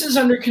 This is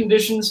under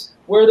conditions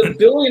where the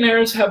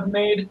billionaires have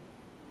made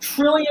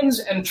trillions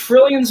and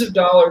trillions of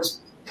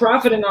dollars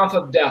profiting off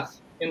of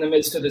death in the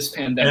midst of this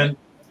pandemic.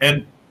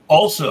 And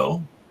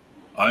also,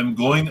 I'm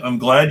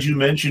glad you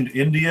mentioned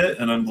India,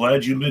 and I'm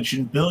glad you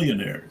mentioned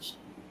billionaires.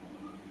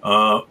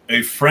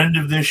 A friend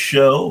of this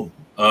show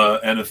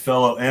and a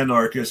fellow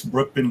anarchist,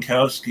 Brooke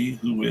Binkowski,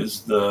 who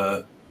is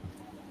the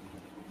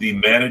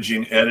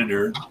managing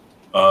editor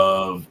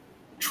of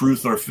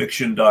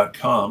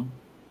trutherfiction.com,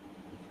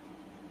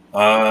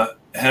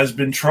 has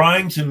been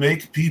trying to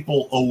make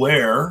people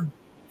aware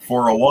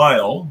for a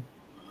while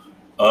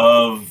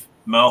of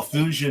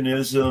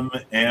Malthusianism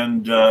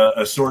and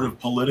a sort of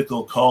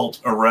political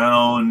cult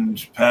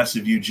around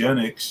passive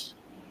eugenics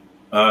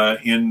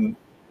in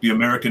the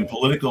American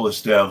political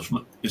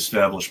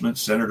establishment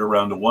centered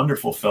around a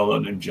wonderful fellow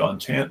named John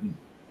Tanton.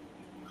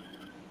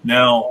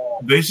 Now,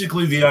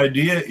 basically the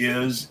idea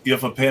is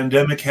if a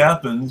pandemic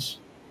happens,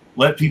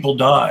 let people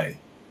die,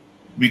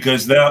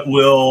 because that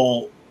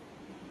will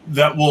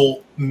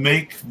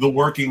make the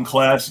working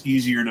class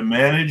easier to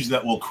manage.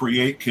 That will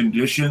create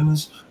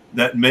conditions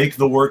that make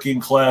the working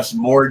class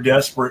more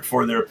desperate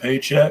for their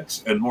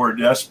paychecks and more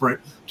desperate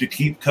to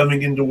keep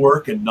coming into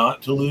work and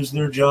not to lose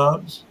their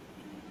jobs.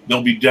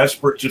 They'll be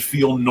desperate to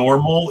feel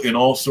normal in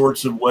all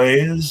sorts of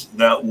ways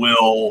that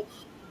will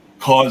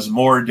cause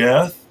more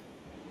death.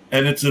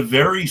 And it's a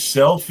very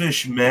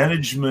selfish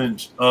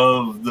management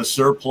of the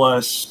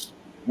surplus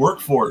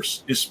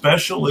workforce,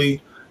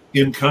 especially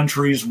in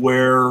countries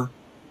where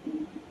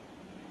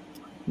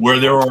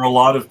there are a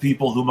lot of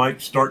people who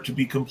might start to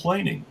be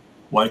complaining,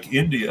 like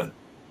India,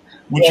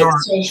 which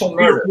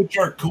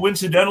are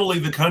coincidentally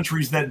the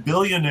countries that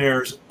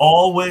billionaires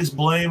always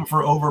blame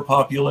for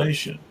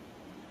overpopulation.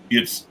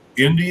 It's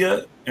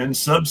India and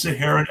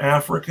sub-Saharan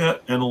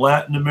Africa and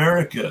Latin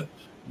America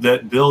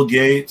that Bill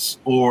Gates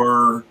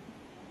or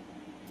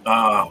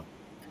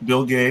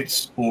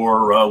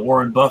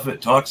Warren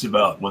Buffett talks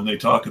about when they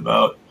talk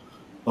about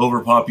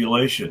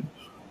overpopulation.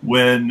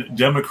 When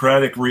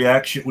Democratic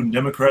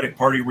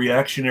Party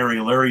reactionary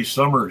Larry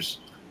Summers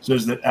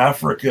says that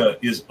Africa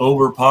is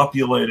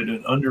overpopulated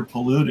and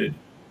underpolluted,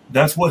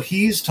 that's what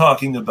he's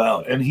talking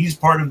about. And he's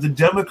part of the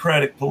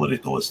Democratic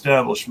political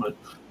establishment,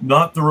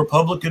 not the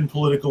Republican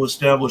political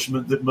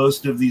establishment that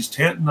most of these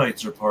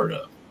Tantonites are part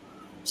of.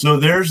 So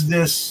there's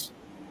this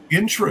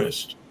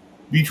interest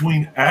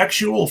between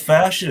actual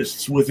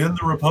fascists within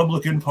the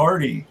Republican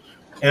Party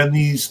and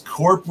these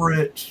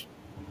corporate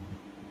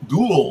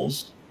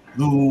ghouls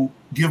who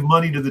give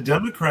money to the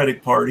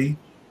Democratic Party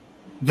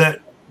that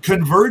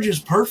converges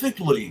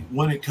perfectly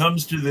when it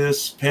comes to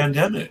this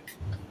pandemic.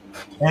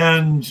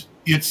 And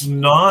it's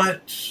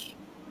not,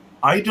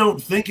 I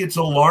don't think it's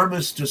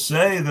alarmist to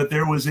say that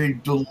there was a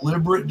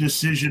deliberate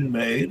decision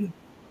made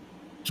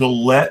to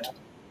let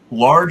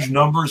large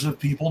numbers of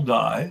people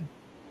die.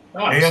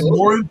 Oh, and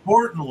more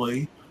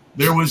importantly,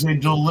 there was a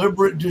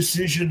deliberate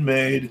decision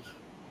made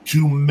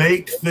to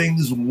make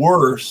things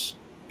worse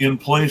in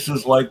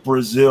places like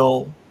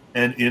Brazil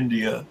and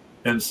India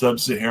and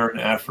sub-Saharan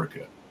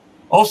Africa.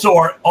 Also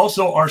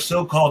our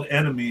so-called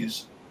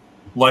enemies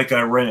like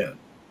Iran.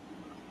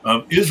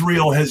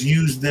 Israel has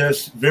used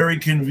this very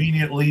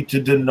conveniently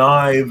to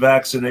deny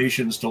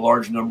vaccinations to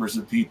large numbers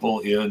of people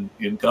in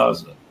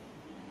Gaza.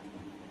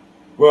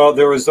 Well,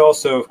 there was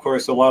also, of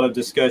course, a lot of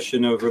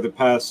discussion over the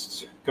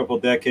past couple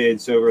of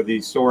decades over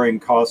the soaring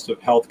cost of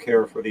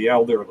healthcare for the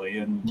elderly,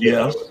 and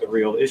that was a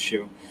real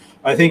issue.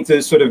 I think the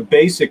sort of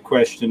basic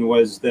question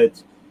was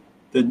that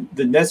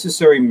the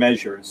necessary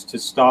measures to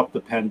stop the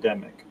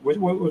pandemic, what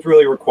was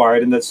really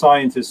required, and that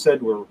scientists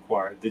said were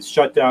required, the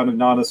shutdown of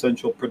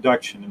non-essential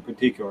production in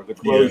particular, the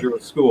closure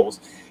of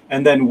schools,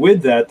 and then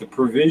with that, the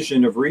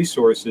provision of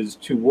resources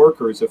to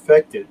workers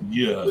affected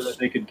so that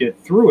they could get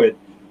through it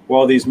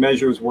while these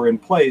measures were in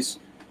place.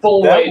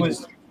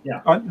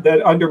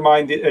 That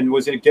undermined it and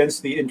was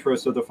against the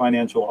interests of the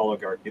financial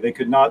oligarchy. They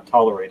could not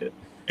tolerate it.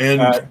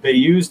 And they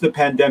used the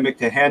pandemic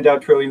to hand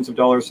out trillions of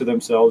dollars to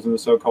themselves in the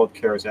so-called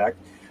CARES Act.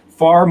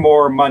 Far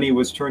more money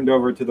was turned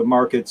over to the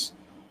markets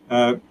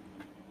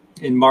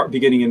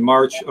beginning in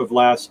March of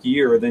last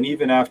year than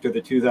even after the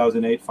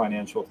 2008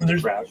 financial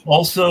crash.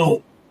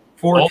 Also,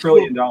 $4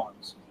 trillion.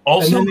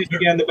 And then they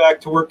began the Back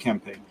to Work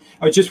campaign.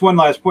 Just one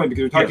last point,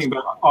 because we're talking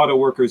about auto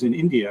workers in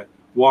India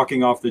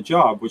walking off the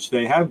job, which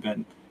they have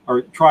been,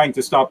 are trying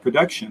to stop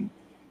production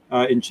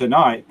in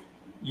Chennai.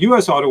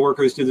 U.S. auto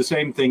workers did the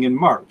same thing in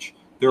March.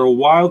 There were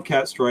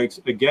wildcat strikes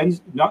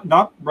against,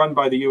 not run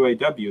by the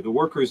UAW. The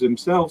workers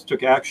themselves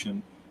took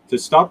action to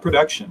stop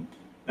production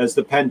as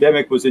the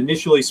pandemic was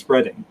initially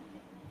spreading.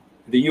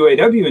 The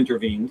UAW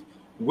intervened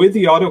with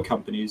the auto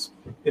companies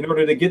in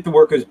order to get the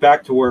workers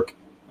back to work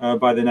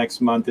by the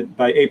next month,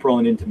 by April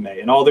and into May.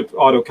 And all the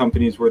auto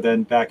companies were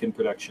then back in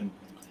production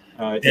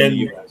in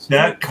the US.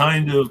 That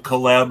kind of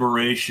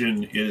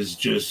collaboration is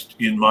just,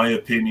 in my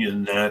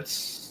opinion,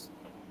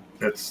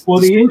 That's well,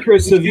 the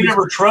interests of you these,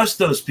 never trust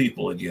those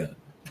people again.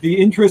 the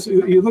interest.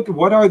 You look at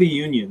what are the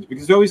unions,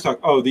 because they always talk,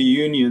 oh, the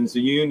unions.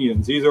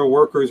 These are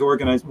workers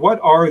organized. What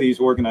are these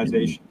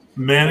organizations?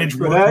 Manage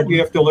for that, you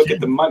have to look at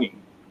the money.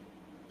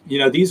 You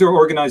know, these are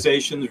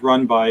organizations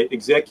run by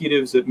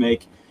executives that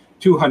make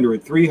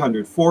 $200,000,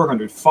 $300,000,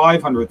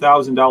 $400,000,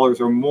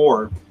 $500,000 or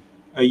more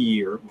a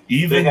year.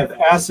 They have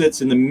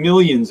assets in the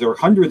millions or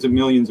hundreds of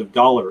millions of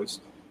dollars,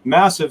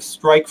 massive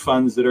strike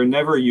funds that are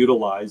never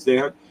utilized. They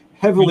are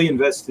heavily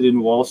invested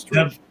in Wall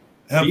Street.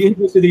 The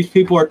interests of these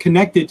people are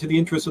connected to the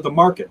interests of the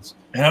markets.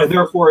 And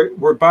therefore,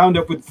 we're bound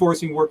up with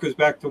forcing workers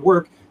back to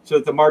work so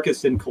that the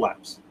markets didn't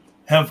collapse.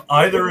 Have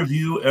either of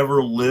you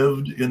ever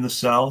lived in the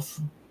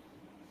South?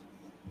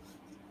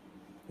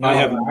 No, I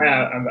have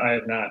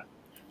not.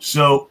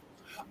 So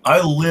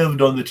I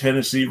lived on the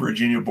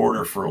Tennessee-Virginia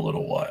border for a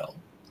little while.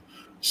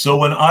 So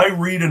when I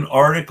read an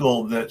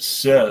article that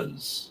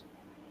says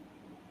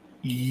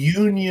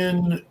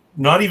union,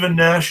 not even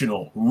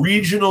national,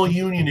 regional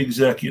union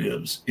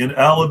executives in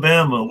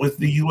Alabama with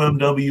the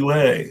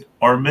UMWA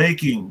are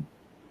making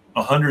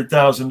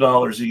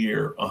 $100,000 a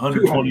year,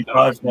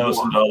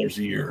 $125,000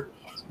 a year,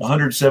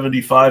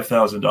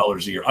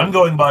 $175,000 a year. I'm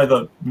going by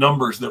the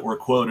numbers that were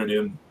quoted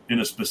in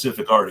a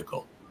specific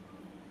article.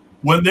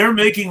 When they're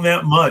making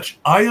that much,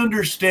 I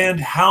understand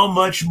how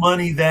much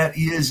money that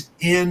is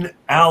in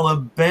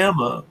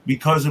Alabama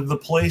because of the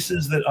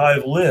places that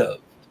I've lived.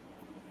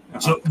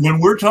 So when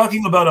we're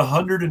talking about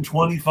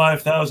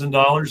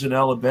 $125,000 in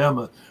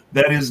Alabama,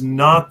 that is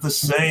not the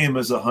same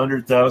as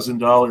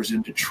 $100,000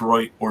 in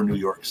Detroit or New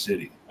York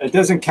City. It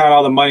doesn't count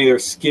all the money they're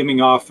skimming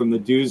off from the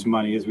dues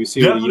money, as we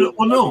see. Well,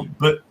 no,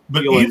 but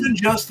even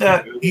just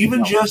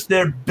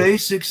their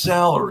basic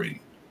salary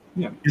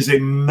is a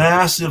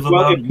massive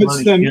amount of money. It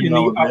puts them in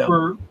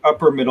the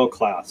upper middle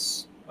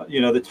class. You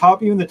know,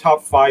 even the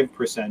top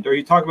 5%. Or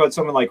you talk about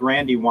someone like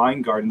Randy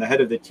Weingarten, the head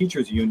of the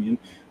teachers union,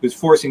 who's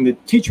forcing the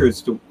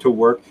teachers to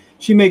work.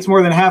 She makes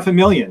more than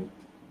 $500,000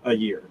 a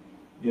year.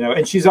 You know,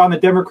 and she's on the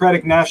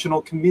Democratic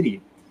National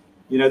Committee.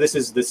 You know, this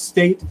is the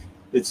state.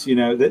 It's, you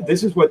know,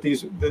 this is what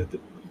these.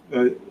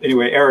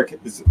 Anyway, Eric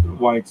is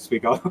wanting to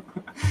speak.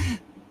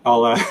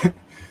 I'll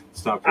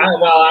stop.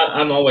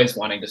 I'm always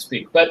wanting to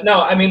speak, but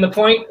no, I mean the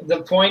point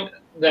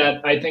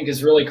that I think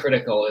is really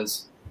critical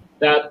is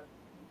that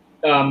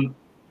the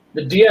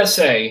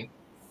DSA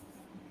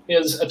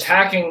is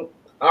attacking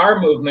our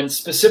movement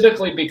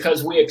specifically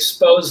because we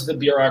expose the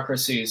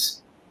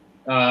bureaucracies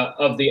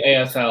of the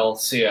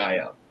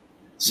AFL-CIO.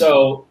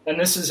 So,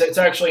 and it's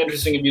actually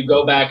interesting if you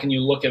go back and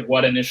you look at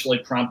what initially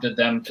prompted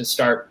them to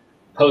start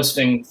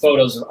posting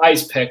photos of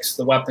ice picks,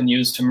 the weapon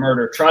used to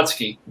murder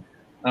Trotsky.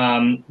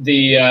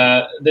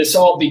 This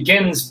all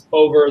begins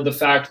over the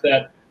fact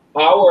that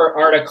our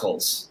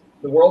articles,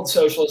 the World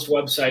Socialist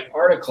website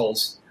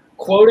articles,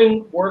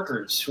 quoting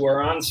workers who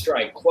are on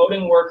strike,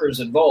 quoting workers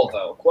at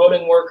Volvo,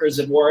 quoting workers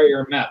at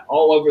Warrior Met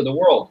all over the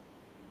world,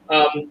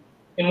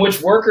 in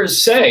which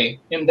workers say,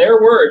 in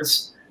their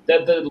words,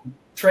 that the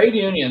trade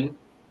union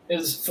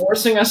is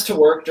forcing us to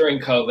work during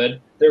COVID.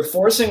 They're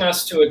forcing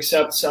us to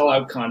accept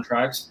sellout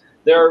contracts.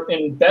 They're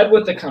in bed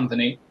with the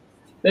company.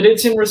 That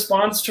it's in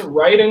response to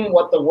writing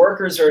what the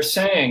workers are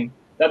saying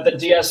that the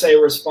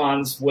DSA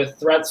responds with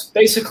threats,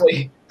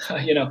 basically,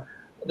 you know,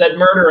 that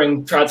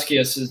murdering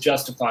Trotskyists is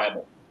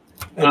justifiable.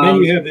 And then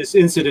you have this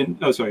incident.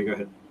 Oh, sorry, go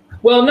ahead.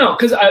 Well, no,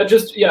 because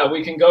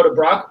we can go to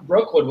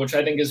Brookwood, which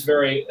I think is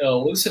very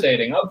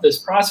elucidating of this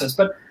process.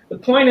 But the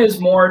point is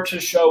more to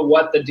show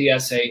what the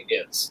DSA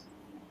is.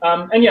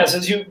 And yes,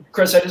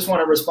 Chris, I just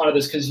want to respond to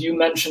this because you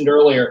mentioned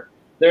earlier,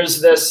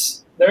 there's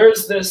this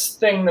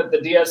thing that the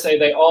DSA,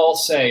 they all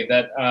say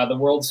that the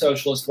World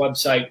Socialist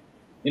website,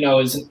 you know,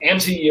 is an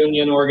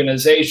anti-union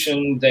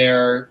organization.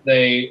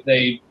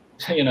 They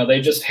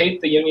just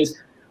hate the unions.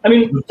 I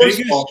mean,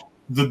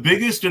 the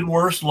biggest and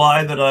worst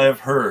lie that I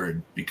have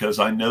heard, because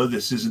I know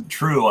this isn't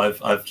true,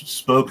 I've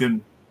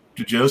spoken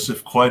to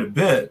Joseph quite a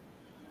bit.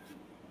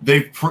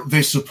 They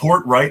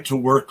support right to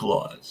work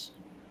laws.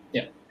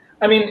 Yeah,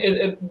 I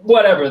mean,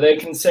 whatever, they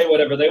can say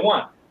whatever they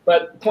want.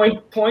 But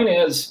point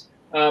is,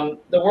 the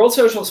World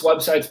Socialist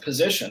website's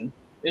position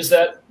is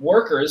that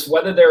workers,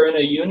 whether they're in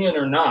a union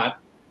or not,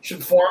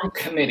 should form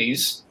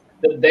committees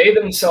that they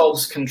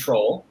themselves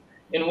control,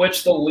 in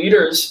which the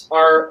leaders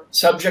are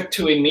subject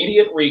to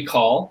immediate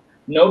recall.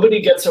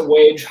 Nobody gets a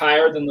wage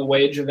higher than the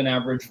wage of an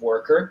average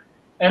worker,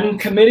 and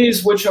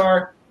committees which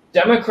are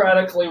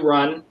democratically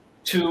run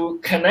to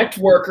connect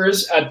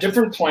workers at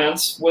different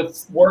plants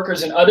with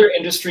workers in other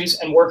industries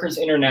and workers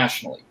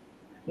internationally.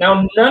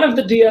 Now, none of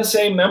the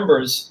DSA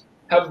members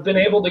have been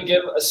able to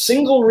give a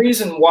single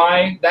reason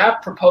why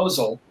that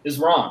proposal is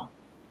wrong.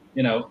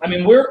 You know, I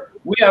mean,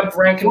 we have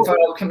rank and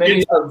file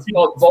committees of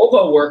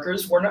Volvo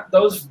workers. We're not,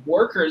 those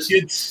workers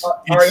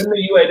are in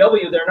the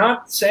UAW. They're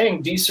not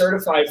saying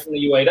decertify from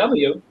the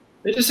UAW.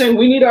 They're just saying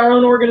we need our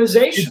own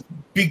organization.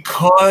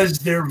 Because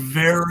they're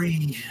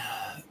very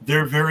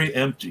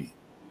empty.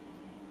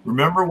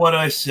 Remember what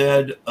I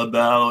said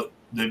about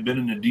they've been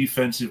in a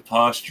defensive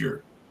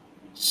posture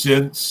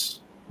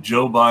since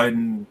Joe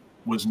Biden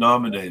was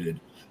nominated,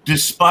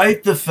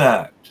 despite the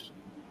fact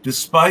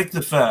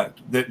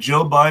that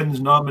Joe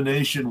Biden's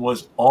nomination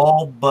was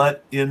all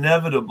but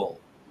inevitable.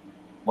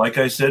 Like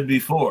I said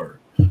before,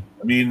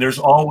 I mean, there's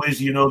always,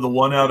 the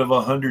 1 out of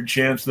 100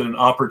 chance that an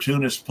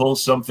opportunist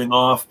pulls something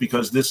off,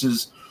 because this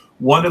is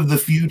one of the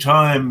few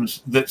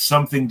times that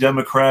something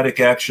democratic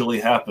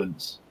actually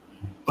happens.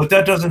 But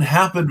that doesn't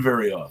happen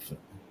very often.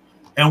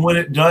 And when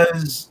it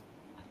does,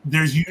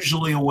 there's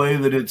usually a way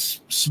that it's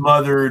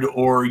smothered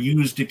or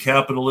used to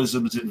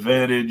capitalism's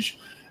advantage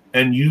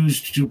and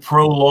used to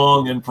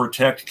prolong and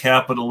protect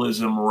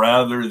capitalism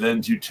rather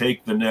than to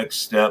take the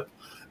next step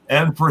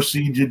and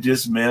proceed to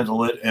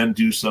dismantle it and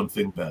do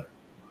something better.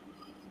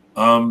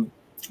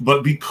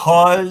 But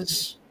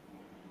because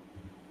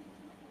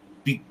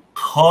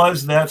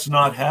that's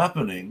not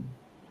happening,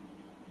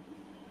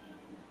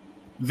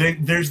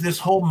 there's this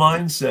whole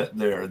mindset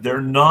there.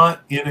 They're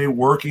not in a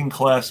working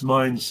class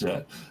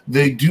mindset.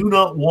 They do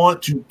not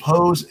want to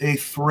pose a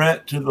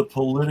threat to the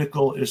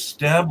political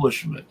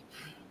establishment.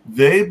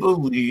 They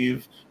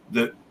believe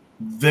that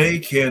they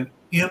can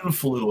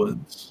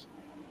influence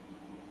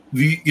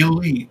the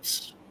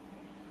elites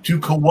to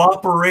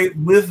cooperate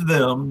with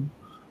them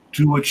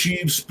to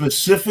achieve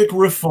specific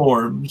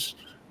reforms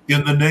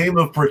in the name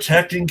of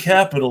protecting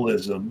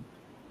capitalism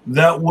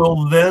that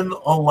will then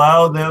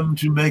allow them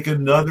to make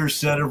another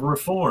set of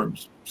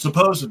reforms,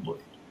 supposedly.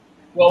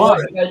 Well,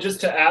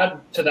 just to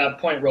add to that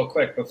point real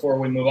quick before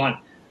we move on,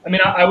 I mean,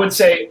 I would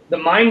say the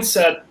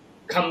mindset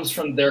comes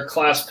from their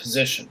class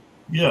position.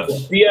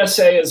 Yes. The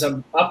DSA is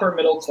an upper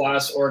middle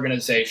class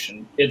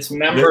organization. Its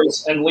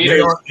members and leaders—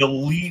 They are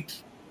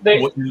elite.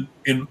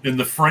 In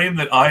the frame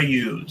that I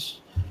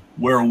use,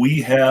 where we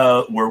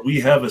have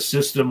a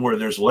system where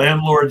there's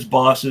landlords,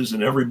 bosses,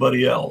 and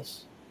everybody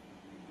else.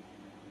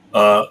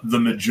 The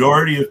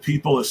majority of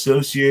people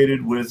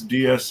associated with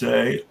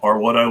DSA are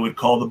what I would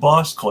call the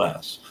boss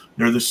class.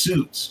 They're the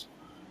suits.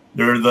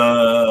 They're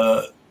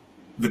the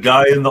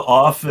guy in the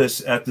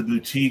office at the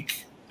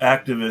boutique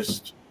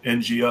activist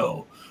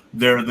NGO.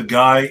 They're the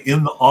guy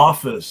in the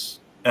office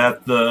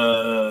at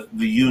the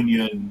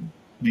union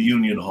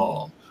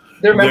hall.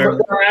 They're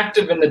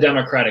active in the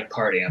Democratic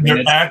Party. I mean,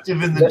 they're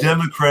active in the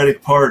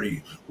Democratic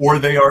Party, or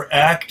they are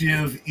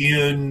active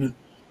in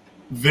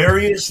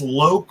various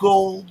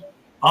local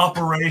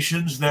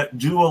operations that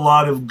do a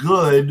lot of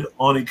good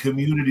on a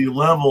community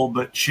level,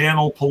 but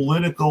channel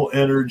political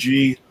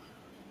energy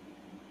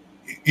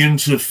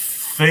into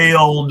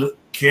failed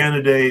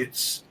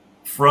candidates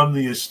from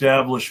the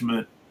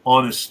establishment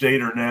on a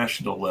state or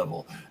national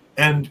level.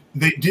 And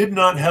they did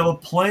not have a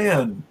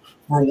plan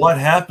for what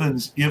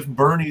happens if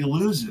Bernie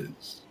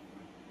loses.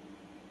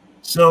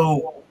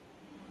 So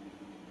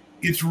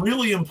it's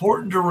really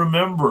important to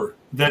remember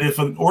that if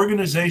an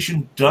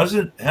organization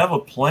doesn't have a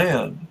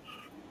plan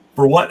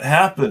for what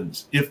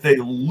happens if they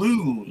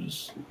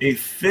lose a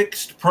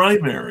fixed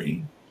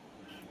primary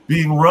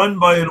being run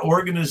by an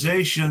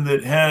organization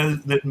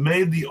that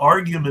made the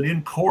argument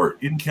in court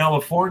in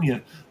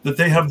California that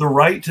they have the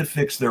right to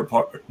fix their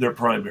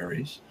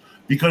primaries,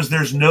 because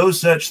there's no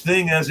such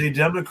thing as a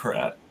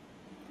Democrat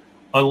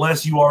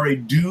unless you are a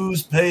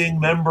dues-paying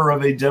member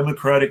of a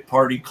Democratic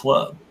Party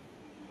club.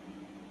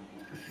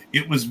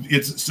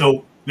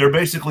 So they're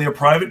basically a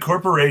private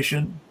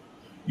corporation.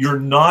 You're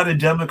not a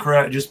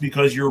Democrat just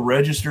because you're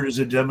registered as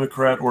a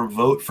Democrat or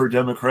vote for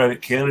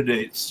Democratic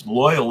candidates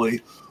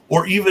loyally,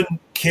 or even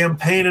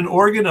campaign and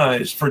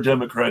organize for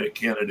Democratic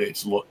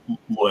candidates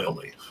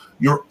loyally.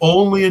 You're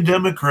only a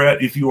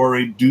Democrat if you are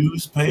a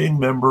dues-paying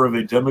member of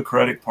a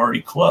Democratic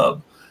Party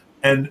club.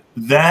 And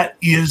that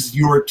is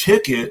your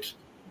ticket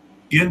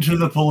into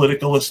the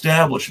political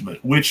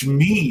establishment, which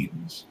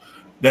means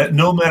that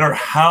no matter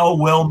how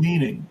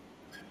well-meaning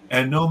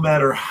and no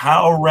matter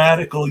how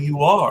radical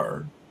you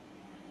are,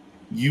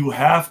 you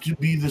have to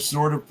be the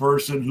sort of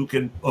person who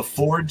can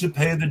afford to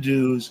pay the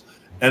dues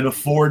and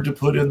afford to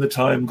put in the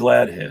time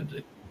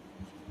glad-handing.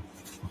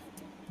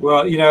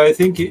 Well, I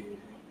think,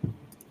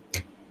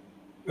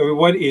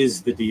 what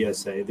is the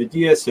DSA? The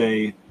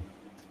DSA,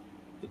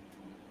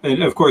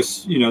 and of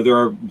course,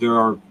 there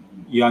are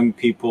young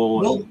people.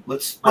 Well,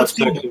 let's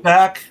go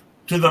back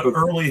to the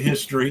early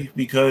history,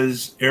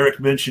 because Eric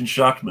mentioned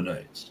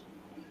Shachtmanites.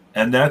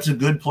 And that's a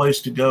good place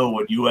to go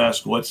when you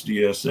ask what's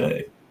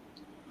DSA.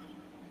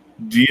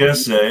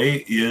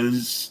 DSA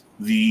is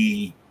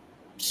the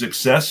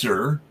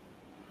successor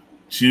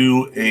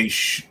to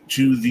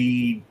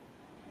the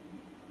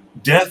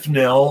death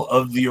knell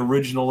of the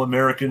original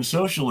American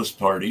Socialist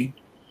Party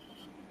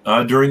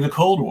during the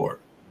Cold War,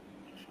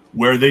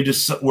 where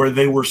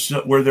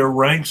their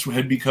ranks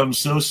had become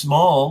so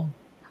small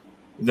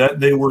that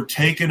they were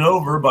taken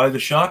over by the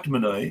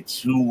Shachtmanites,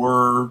 who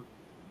were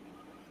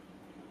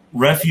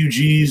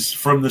refugees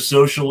from the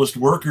Socialist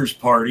Workers'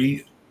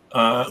 Party,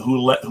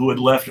 who had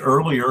left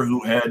earlier,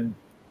 who had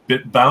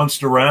been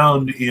bounced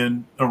around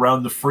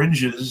the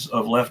fringes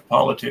of left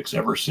politics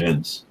ever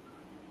since,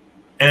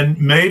 and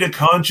made a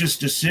conscious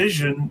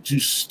decision to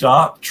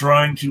stop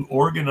trying to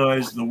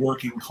organize the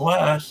working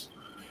class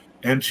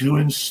and to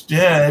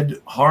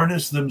instead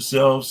harness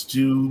themselves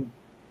to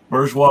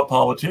bourgeois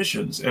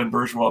politicians and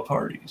bourgeois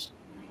parties.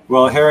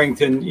 Well,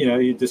 Harrington,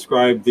 you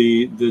described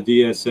the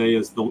DSA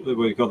as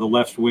what you call the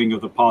left wing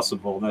of the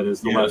possible. That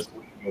is the left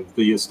wing of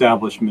the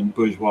establishment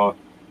bourgeois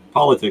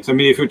politics. I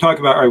mean, if we're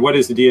talking about, all right, what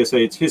is the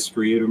DSA? Its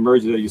history. It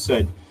emerged, as you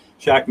said,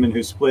 Shachtman,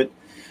 who split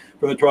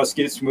from the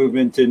Trotskyist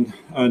movement in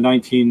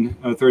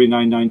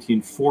 1939,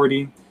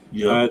 1940.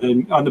 Yeah.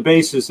 Then on the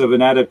basis of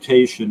an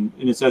adaptation,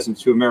 in its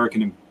essence, to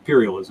American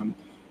imperialism,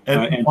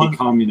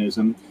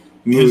 anti-communism,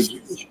 moved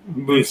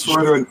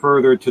further and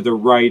further to the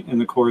right in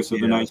the course of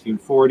the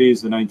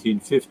 1940s, the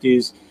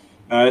 1950s.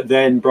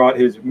 Then brought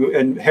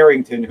and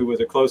Harrington, who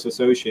was a close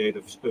associate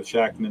of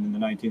Shachtman in the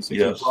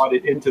 1960s, brought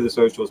it into the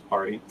Socialist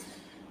Party.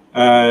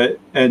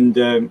 And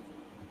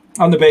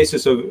on the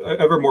basis of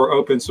ever more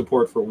open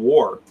support for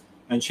war.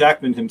 And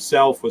Shachtman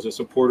himself was a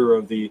supporter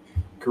of the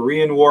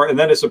Korean War, and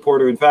then a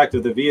supporter, in fact,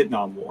 of the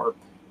Vietnam War.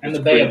 And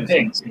the Bay of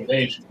Pigs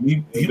invasion.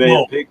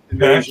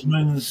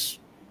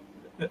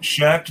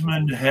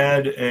 Shachtman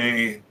had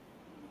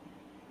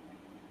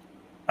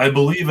I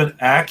believe, an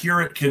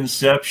accurate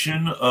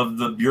conception of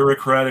the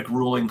bureaucratic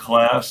ruling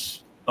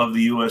class of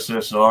the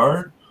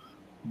USSR,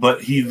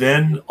 but he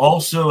then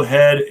also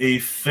had a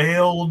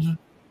failed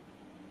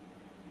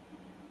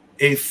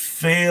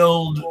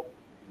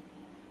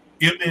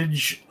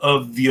image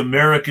of the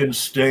American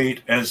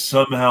state as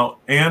somehow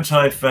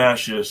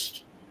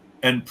anti-fascist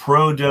and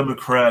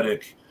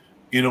pro-democratic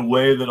in a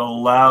way that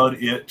allowed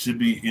it to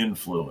be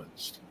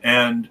influenced.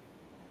 And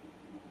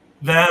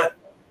that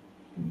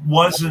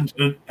wasn't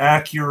an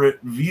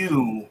accurate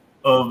view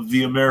of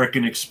the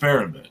American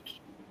experiment,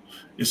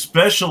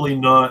 especially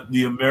not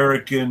the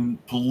American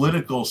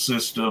political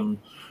system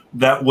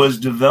that was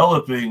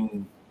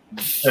developing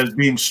as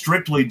being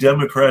strictly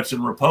Democrats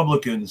and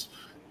Republicans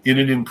in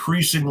an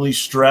increasingly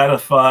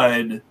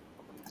stratified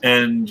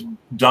and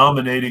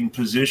dominating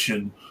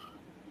position,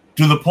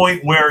 to the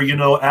point where,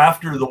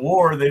 after the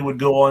war, they would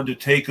go on to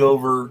take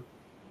over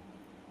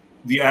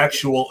the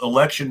actual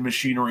election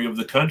machinery of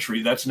the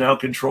country that's now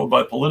controlled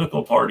by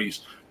political parties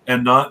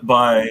and not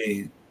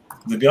by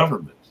the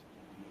government.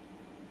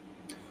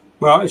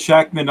 Well,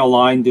 Shachtman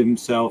aligned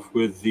himself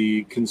with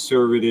the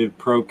conservative,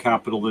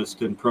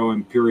 pro-capitalist and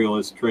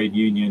pro-imperialist trade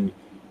union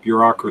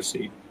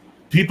bureaucracy.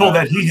 People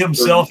that he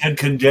himself had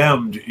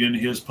condemned in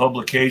his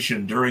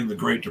publication during the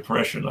Great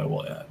Depression, I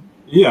will add.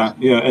 Yeah.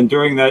 And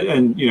during that,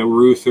 and,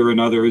 Ruther and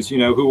others,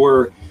 who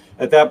were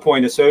at that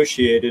point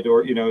associated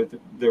or,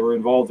 they were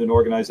involved in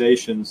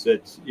organizations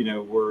that,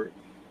 were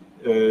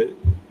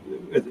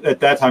at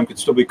that time could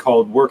still be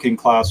called working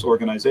class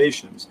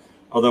organizations.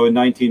 Although in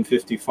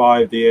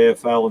 1955, the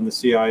AFL and the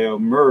CIO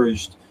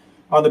merged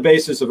on the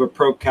basis of a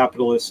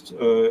pro-capitalist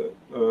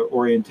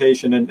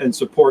orientation and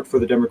support for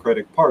the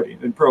Democratic Party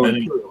and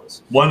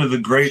pro-imperialist. One of the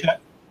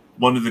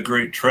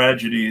great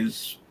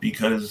tragedies,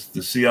 because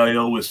the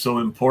CIO was so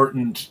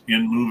important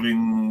in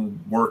moving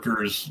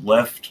workers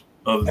left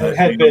of that,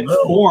 had been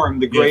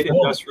formed, the great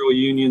industrial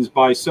unions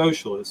by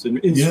socialists and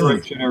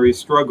insurrectionary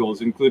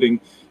struggles, including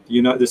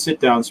the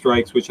sit-down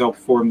strikes, which helped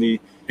form the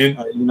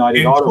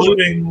United Auto,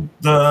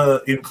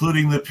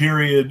 including the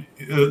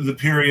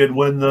period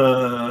when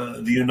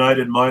the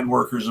United Mine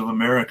Workers of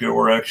America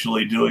were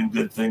actually doing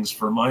good things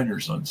for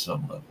miners on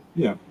some level.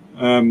 Yeah,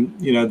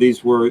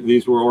 these were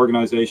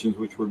organizations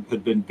which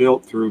had been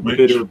built through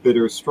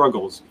bitter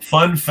struggles.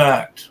 Fun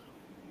fact: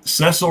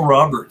 Cecil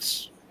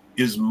Roberts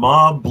is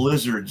Ma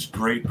Blizzard's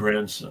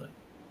great-grandson.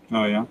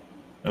 Oh yeah,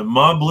 and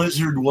Ma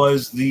Blizzard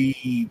was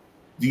the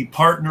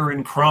partner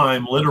in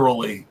crime,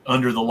 literally,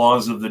 under the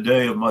laws of the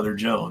day of Mother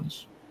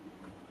Jones.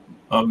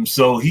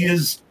 So he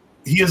is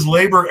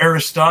labor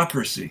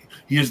aristocracy.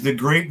 He is the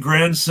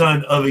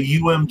great-grandson of a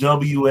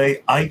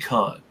UMWA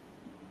icon.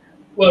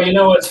 Well,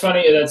 what's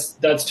funny?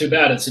 That's too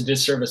bad. It's a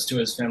disservice to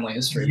his family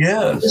history.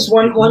 Yes. Just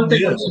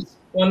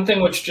one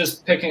thing, which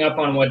just picking up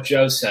on what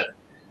Joe said.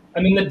 I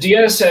mean, the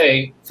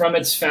DSA, from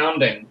its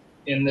founding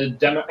in the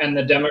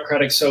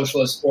Democratic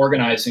Socialist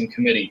Organizing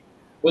Committee,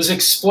 was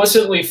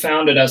explicitly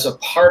founded as a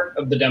part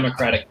of the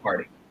Democratic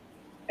Party.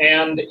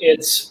 And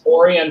its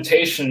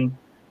orientation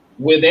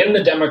within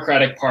the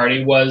Democratic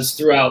Party was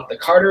throughout the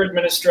Carter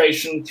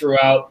administration,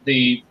 throughout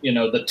the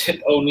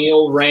Tip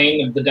O'Neill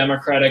reign of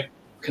the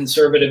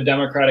conservative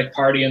Democratic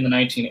Party in the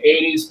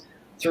 1980s,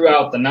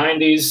 throughout the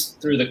 90s,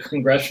 through the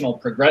Congressional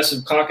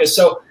Progressive Caucus.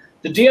 So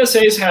the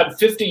DSA's had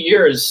 50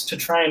 years to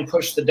try and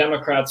push the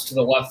Democrats to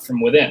the left from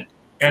wwithin.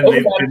 And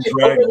they've been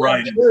dragged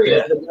right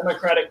period, the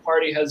Democratic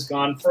Party has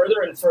gone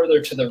further and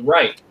further to the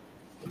right,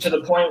 to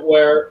the point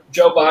where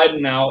Joe Biden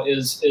now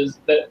is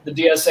that the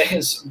DSA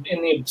is in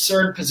the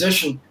absurd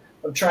position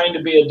of trying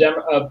to be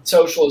a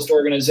socialist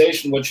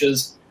organization, which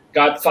has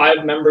got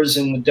 5 members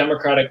in the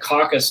Democratic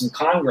caucus in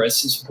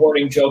Congress and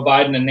supporting Joe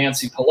Biden and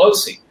Nancy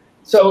Pelosi.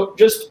 So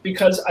just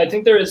because I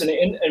think there is an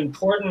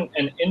important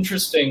and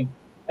interesting,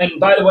 and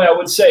by the way, I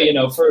would say,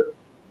 for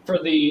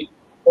the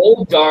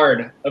old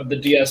guard of the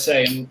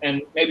DSA,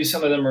 and maybe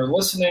some of them are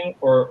listening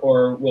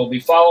or will be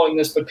following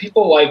this, but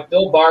people like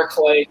Bill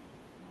Barclay,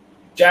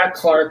 Jack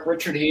Clark,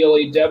 Richard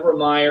Healy, Deborah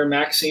Meyer,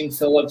 Maxine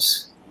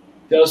Phillips,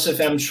 Joseph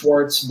M.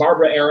 Schwartz,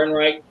 Barbara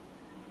Ehrenreich.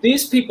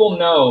 These people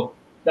know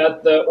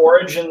that the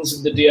origins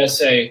of the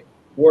DSA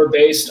were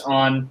based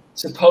on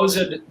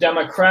supposed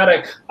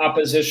democratic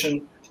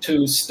opposition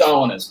to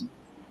Stalinism.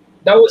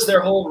 That was their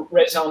whole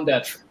raison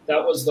d'etre.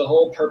 That was the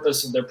whole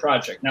purpose of their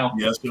project. Now,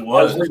 yes, it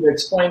was. As we've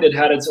explained, it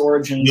had its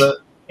origins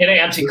in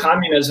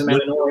anti-communism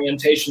and an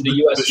orientation to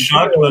U.S.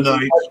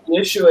 imperialism. The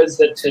issue is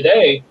that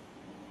today,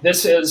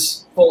 this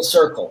is full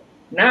circle.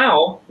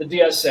 Now, the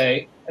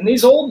DSA, and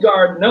these old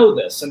guard know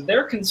this, and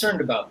they're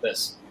concerned about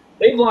this.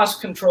 They've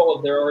lost control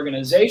of their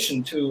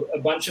organization to a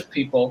bunch of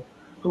people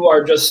who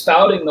are just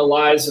spouting the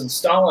lies of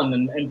Stalin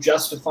and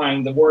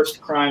justifying the worst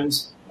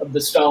crimes of the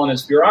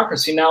Stalinist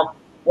bureaucracy. Now,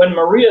 when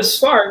Maria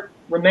Svart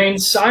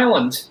remains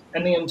silent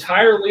and the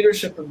entire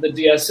leadership of the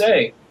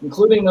DSA,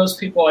 including those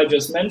people I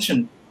just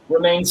mentioned,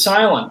 remain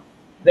silent,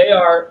 they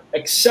are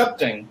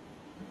accepting,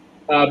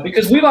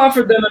 because we've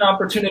offered them an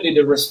opportunity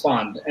to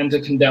respond and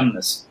to condemn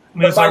this.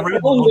 But by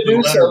failing to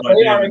do so,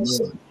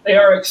 they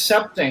are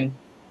accepting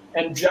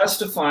and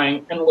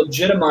justifying and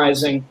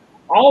legitimizing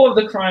all of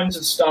the crimes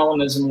of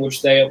Stalinism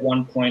which they at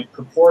one point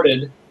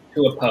purported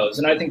to oppose.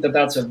 And I think that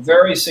that's a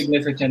very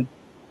significant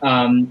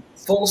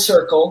full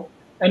circle,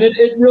 and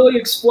it really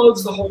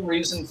explodes the whole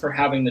reason for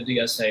having the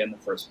DSA in the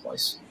first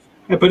place.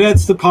 Yeah, but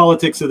that's the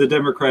politics of the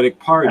Democratic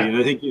Party, and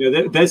I think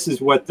this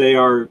is what they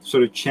are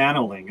sort of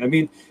channeling. I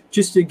mean,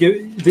 just to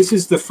give, this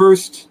is the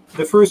first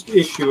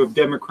issue of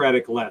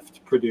Democratic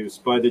Left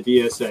produced by the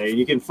DSA.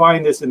 You can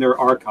find this in their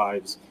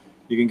archives.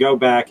 You can go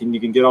back and you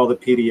can get all the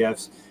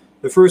PDFs.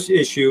 The first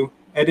issue,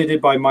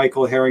 edited by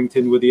Michael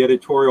Harrington, with the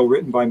editorial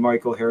written by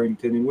Michael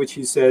Harrington, in which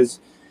he says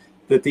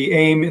that the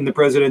aim in the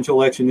presidential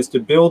election is to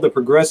build a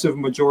progressive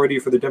majority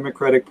for the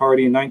Democratic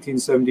Party in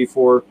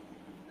 1974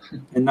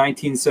 and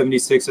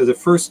 1976 as a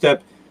first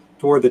step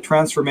toward the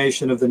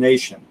transformation of the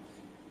nation.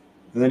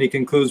 And then he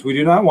concludes, we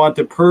do not want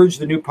to purge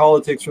the new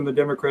politics from the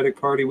Democratic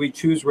Party. We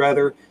choose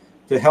rather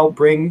to help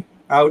bring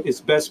out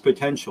its best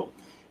potential.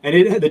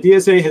 And the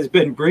DSA has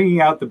been bringing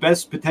out the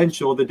best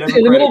potential of the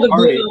Democratic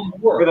Party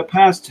for the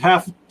past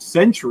half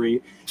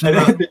century. And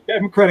the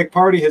Democratic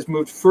Party has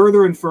moved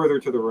further and further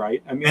to the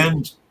right. I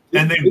mean,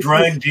 and they've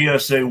dragged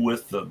DSA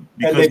with them.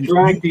 And they've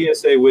dragged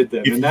DSA with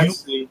them.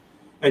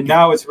 And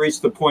now it's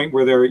reached the point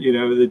where they're,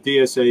 the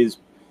DSA is,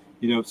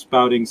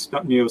 spouting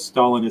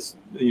Stalinist,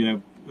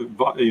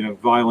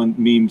 violent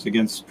memes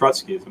against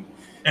Trotskyism.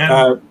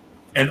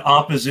 And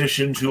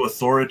opposition to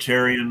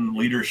authoritarian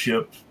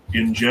leadership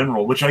in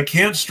general, which I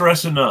can't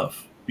stress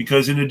enough,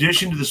 because in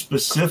addition to the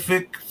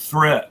specific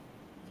threat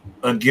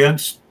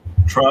against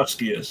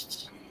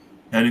Trotskyists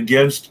and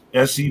against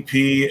SEP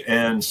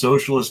and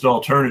Socialist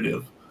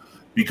Alternative,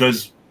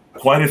 because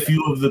quite a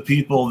few of the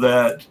people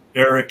that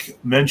Eric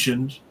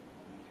mentioned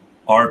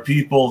are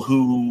people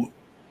who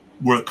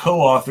were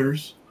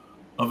co-authors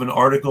of an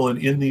article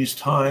in These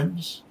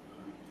Times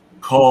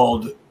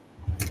called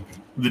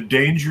The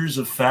Dangers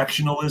of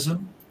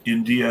Factionalism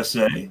in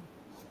DSA,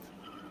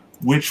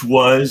 which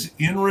was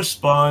in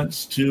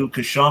response to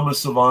Kshama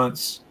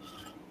Sawant's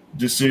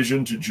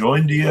decision to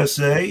join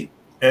DSA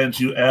and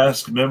to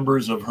ask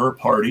members of her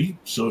party,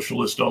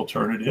 Socialist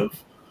Alternative,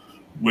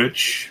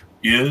 which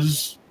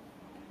is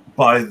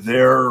by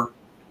their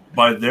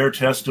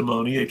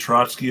testimony a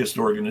Trotskyist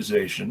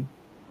organization.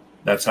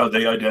 That's how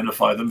they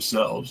identify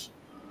themselves.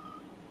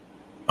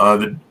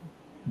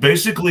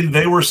 Basically,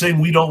 they were saying,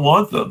 we don't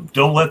want them.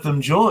 Don't let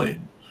them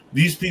join.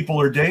 These people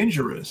are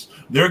dangerous.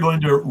 They're going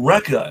to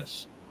wreck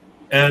us.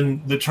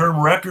 And the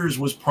term wreckers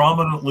was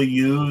prominently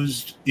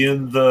used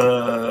in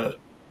the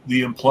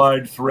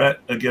implied threat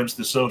against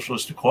the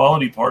Socialist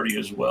Equality Party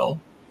as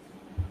well.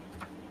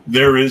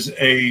 There is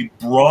a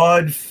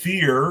broad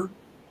fear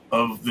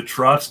of the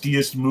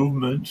Trotskyist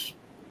movement,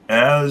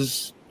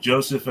 as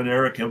Joseph and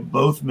Eric have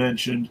both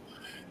mentioned,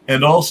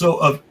 and also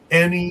of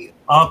any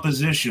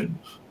opposition,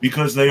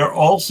 because they are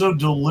also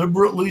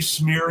deliberately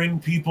smearing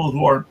people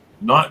who are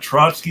not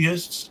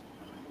Trotskyists,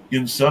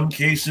 in some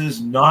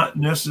cases not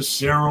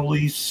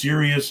necessarily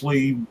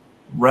seriously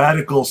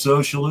radical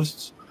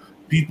socialists,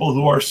 people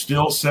who are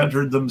still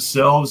centered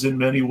themselves in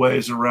many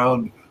ways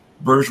around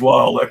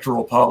bourgeois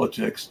electoral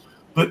politics,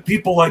 but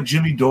people like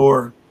Jimmy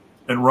Dore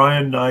and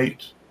Ryan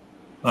Knight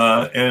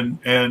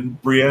and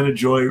Brianna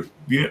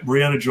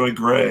Joy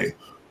Gray,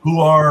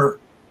 who are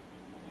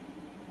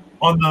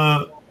on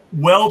the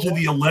to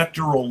the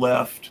electoral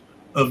left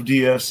of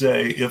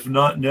DSA, if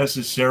not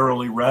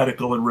necessarily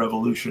radical and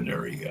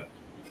revolutionary yet.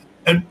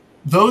 And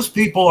those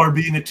people are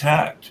being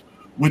attacked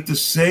with the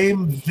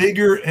same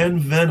vigor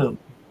and venom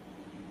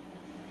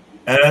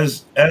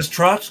as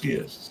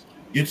Trotskyists.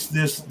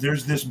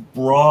 There's this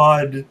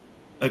broad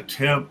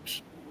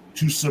attempt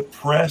to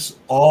suppress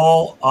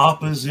all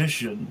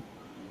opposition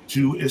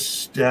to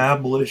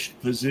established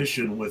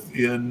position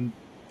within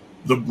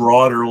the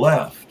broader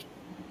left.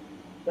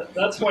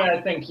 That's why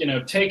I think,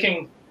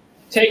 taking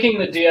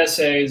the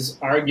DSA's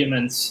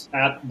arguments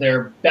at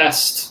their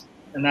best,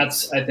 and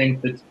that's, I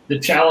think, the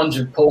challenge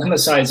of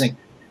polemicizing.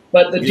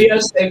 But the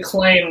DSA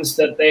claims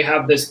that they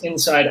have this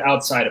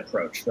inside-outside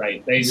approach,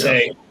 right? They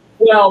say,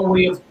 well,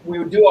 we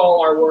do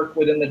all our work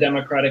within the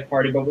Democratic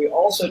Party, but we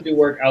also do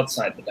work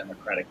outside the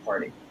Democratic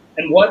Party.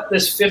 And what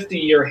this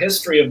 50-year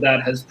history of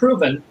that has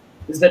proven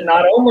is that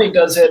not only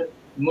does it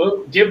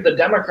give the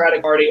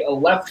Democratic Party a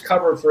left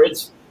cover for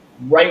its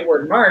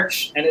rightward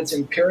march and its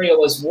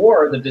imperialist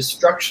war, the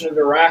destruction of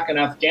Iraq and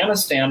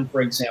Afghanistan,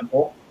 for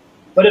example,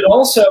 but it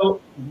also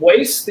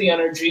wastes the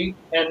energy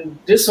and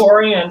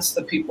disorients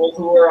the people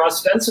who are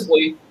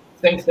ostensibly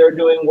think they're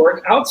doing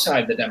work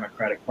outside the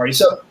Democratic Party.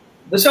 So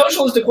the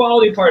Socialist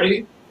Equality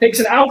Party takes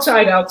an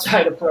outside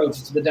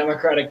approach to the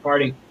Democratic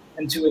Party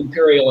and to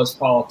imperialist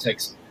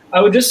politics.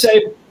 I would just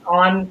say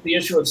on the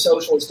issue of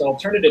socialist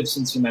alternatives,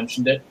 since you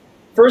mentioned it,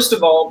 first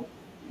of all,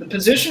 the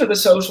position of the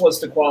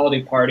Socialist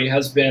Equality Party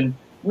has been,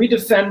 we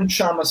defend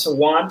Kshama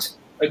Sawant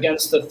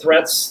against the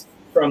threats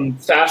from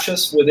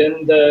fascists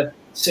within the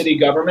city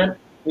government.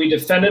 We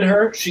defended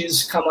her.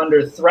 She's come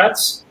under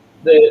threats.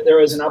 There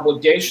is an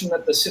obligation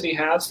that the city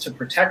has to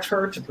protect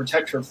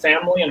her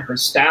family and her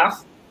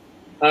staff.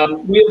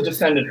 We have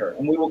defended her,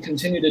 and we will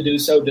continue to do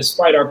so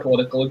despite our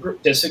political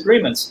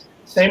disagreements.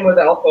 Same with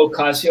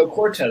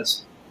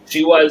Ocasio-Cortez.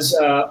 She was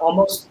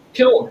almost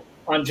killed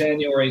on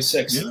January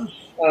 6th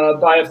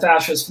by a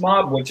fascist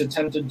mob, which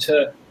attempted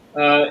to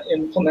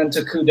implement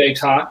a coup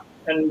d'etat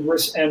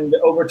and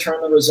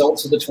overturn the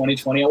results of the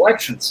 2020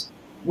 elections.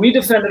 We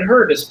defended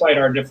her despite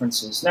our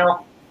differences.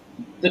 Now,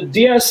 the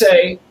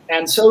DSA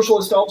and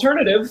Socialist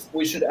Alternative,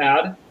 we should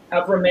add,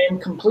 have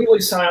remained completely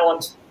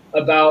silent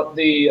about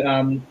the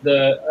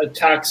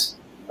attacks,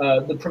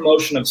 the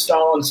promotion of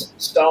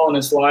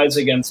Stalinist lies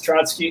against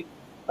Trotsky.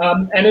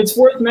 And it's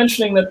worth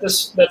mentioning that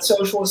that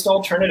Socialist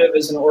Alternative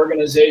is an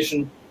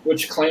organization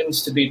which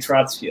claims to be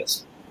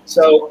Trotskyist.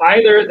 So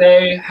either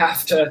they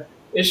have to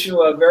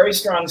issue a very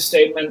strong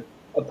statement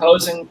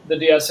opposing the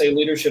DSA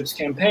leadership's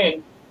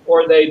campaign,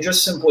 or they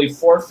just simply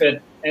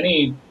forfeit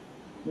any.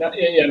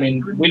 I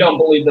mean, we don't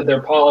believe that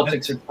their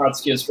politics are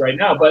Trotskyist right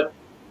now, but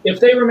if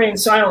they remain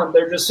silent,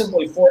 they're just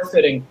simply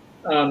forfeiting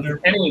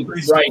any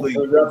right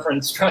to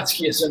reference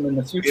Trotskyism in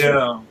the future.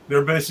 Yeah,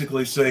 they're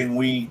basically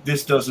saying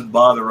this doesn't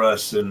bother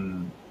us,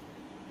 and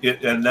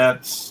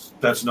that's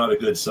not a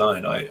good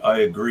sign. I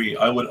agree.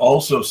 I would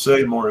also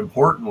say, more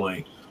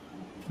importantly,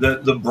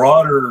 that the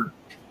broader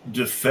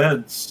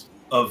defense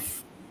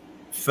of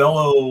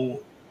fellow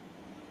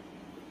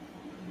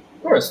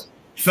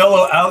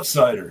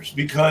outsiders,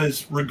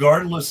 because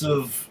regardless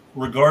of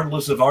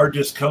our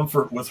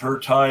discomfort with her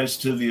ties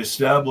to the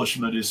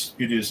establishment,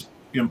 it is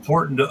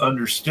important to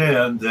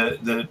understand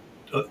that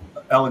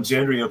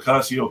Alexandria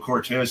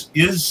Ocasio-Cortez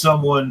is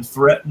someone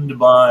threatened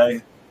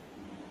by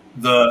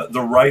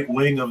the right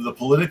wing of the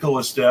political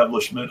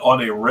establishment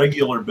on a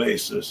regular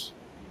basis,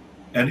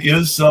 and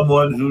is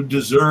someone who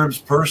deserves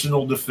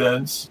personal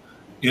defense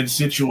in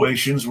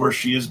situations where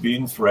she is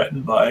being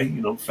threatened by,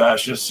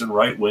 fascists and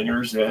right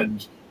wingers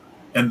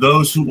and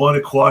those who want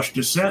to quash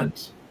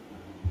dissent.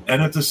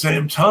 And at the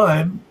same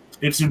time,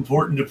 it's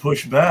important to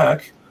push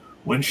back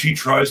when she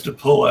tries to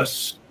pull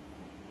us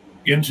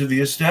into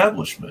the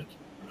establishment.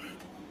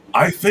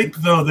 I think,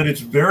 though, that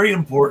it's very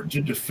important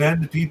to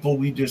defend people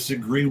we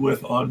disagree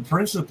with on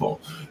principle.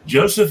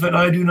 Joseph and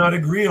I do not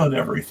agree on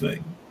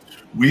everything.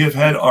 We have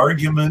had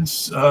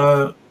arguments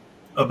about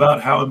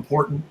how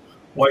important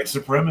white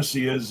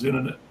supremacy is in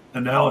an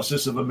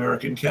analysis of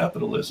American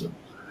capitalism.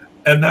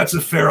 And that's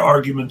a fair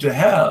argument to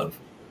have.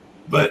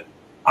 But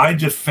I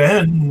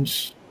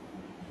defend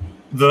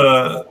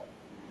the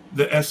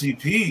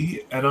SEP,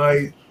 and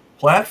I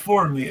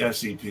platform the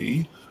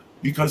SEP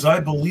because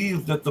I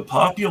believe that the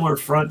Popular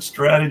Front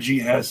strategy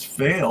has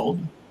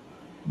failed,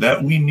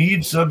 that we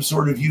need some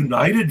sort of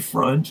united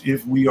front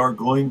if we are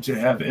going to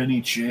have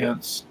any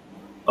chance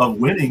of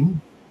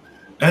winning.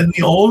 And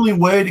the only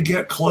way to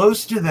get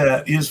close to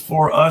that is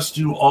for us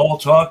to all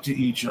talk to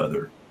each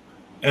other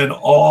and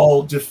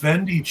all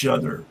defend each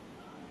other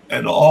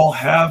and all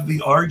have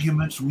the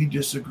arguments we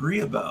disagree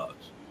about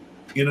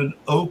in an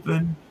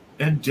open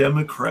and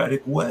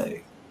democratic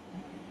way.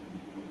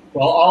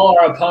 Well, all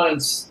our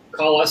opponents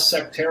call us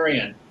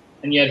sectarian,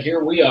 and yet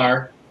here we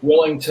are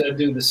willing to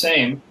do the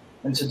same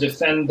and to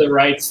defend the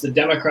rights, the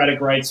democratic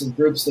rights of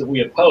groups that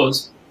we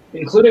oppose,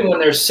 including when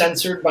they're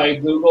censored by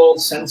Google,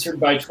 censored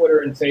by Twitter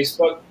and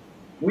Facebook.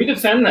 We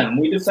defend them.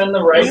 We defend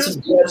the rights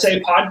of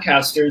DSA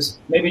podcasters.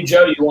 Maybe,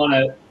 Joe,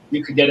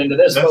 you could get into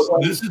this.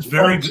 This is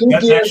very good.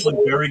 That's actually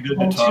very good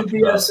to talk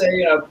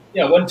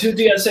about. When two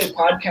DSA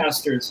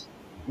podcasters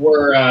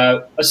were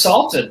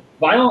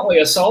violently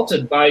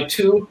assaulted by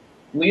two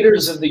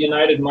leaders of the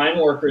United Mine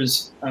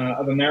Workers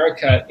of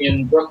America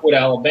in Brookwood,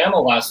 Alabama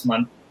last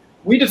month,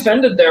 we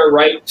defended their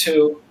right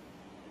to.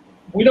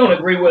 We don't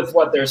agree with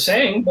what they're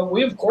saying, but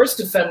we, of course,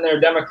 defend their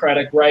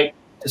democratic right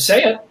to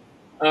say it.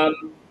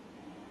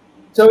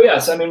 So,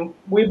 yes, I mean,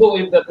 we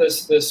believe that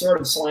this sort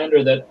of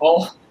slander that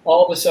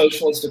all the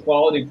Socialist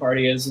Equality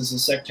Party is a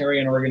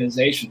sectarian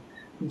organization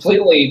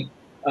completely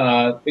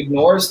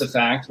ignores the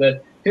fact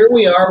that here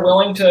we are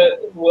willing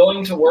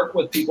to work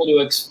with people to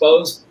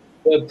expose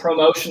the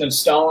promotion of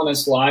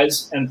Stalinist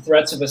lies and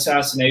threats of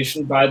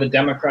assassination by the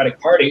Democratic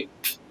Party.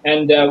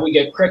 And we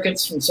get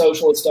crickets from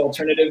Socialist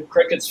Alternative,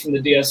 crickets from the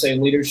DSA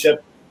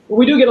leadership. But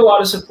we do get a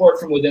lot of support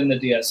from within the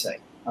DSA,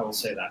 I will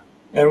say that.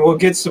 And we'll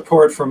get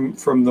support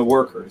from the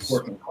workers.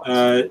 Working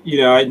class.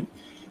 You know,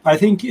 I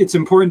think it's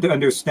important to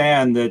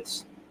understand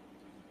that,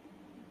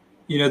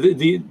 you know,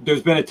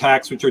 there's been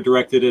attacks which are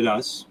directed at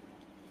us.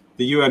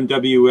 The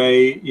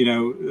UMWA, you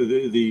know,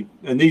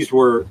 and these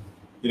were,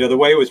 you know, the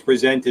way it was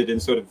presented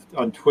and sort of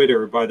on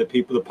Twitter by the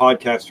people, the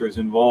podcasters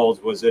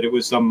involved, was that it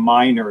was some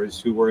miners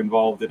who were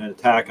involved in an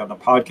attack on the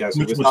podcast.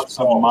 It was not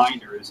some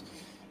miners.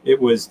 It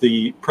was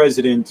the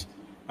president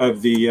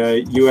of the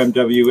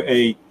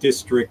UMWA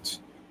District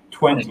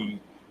 20,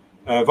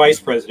 Vice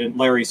President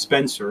Larry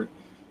Spencer,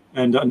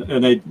 and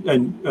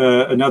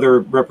another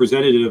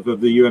representative of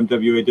the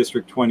UMWA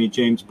District 20,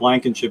 James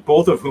Blankenship,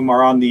 both of whom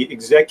are on the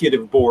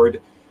executive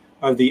board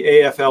of the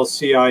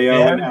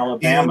AFL-CIO in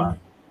Alabama.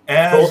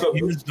 As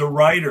is the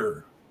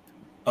writer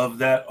of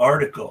that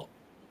article,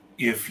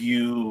 if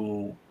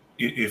you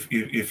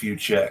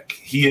check,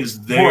 he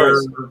is their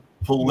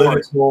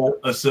political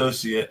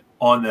associate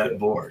on that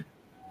board.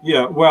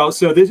 Yeah, well,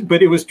 so this,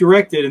 but it was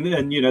directed,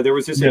 and you know, there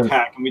was this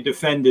attack, and we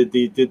defended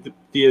the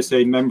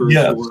DSA members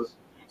who were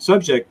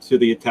subject to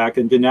the attack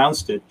and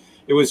denounced it.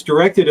 It was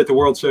directed at the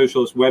World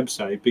Socialist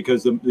website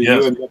because the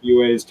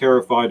UMWA is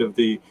terrified of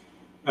the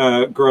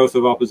growth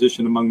of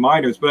opposition among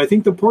miners. But I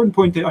think the important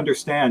point to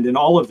understand in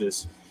all of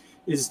this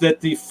is that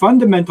the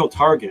fundamental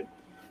target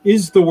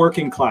is the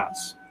working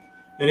class.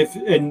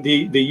 And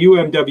the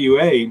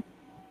UMWA,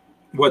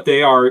 what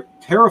they are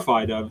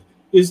terrified of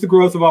is the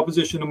growth of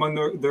opposition among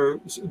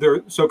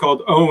their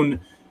so-called own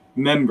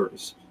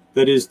members.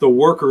 That is the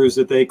workers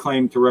that they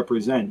claim to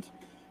represent.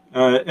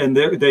 And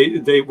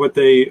what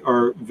they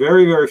are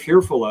very, very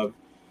fearful of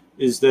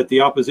is that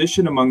the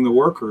opposition among the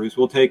workers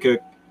will take a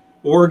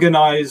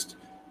organized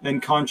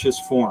and conscious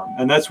form.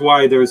 And that's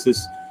why there's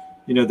this,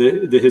 you know,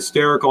 the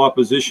hysterical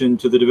opposition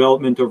to the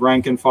development of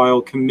rank and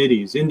file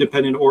committees,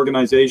 independent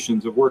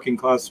organizations of working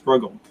class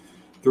struggle,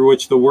 through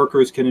which the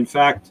workers can in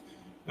fact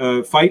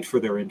fight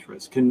for their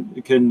interests,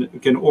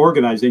 can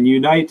organize and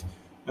unite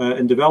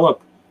and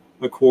develop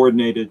a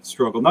coordinated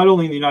struggle, not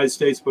only in the United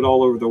States, but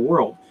all over the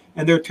world.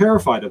 And they're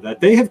terrified of that.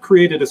 They have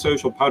created a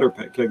social powder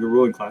keg, the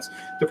ruling class,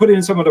 to put it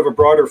in somewhat of a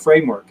broader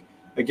framework.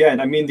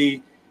 Again, I mean,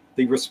 the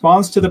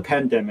response to the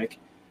pandemic,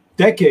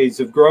 decades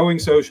of growing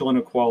social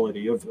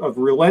inequality, of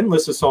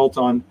relentless assault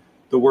on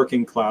the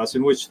working class,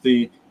 in which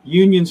the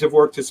unions have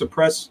worked to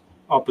suppress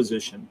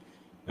opposition,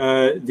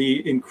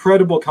 the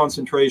incredible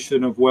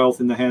concentration of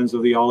wealth in the hands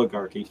of the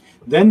oligarchy,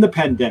 then the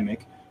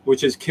pandemic,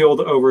 which has killed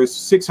over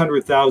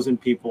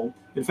 600,000 people,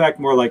 in fact,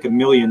 more like 1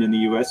 million in the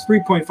US,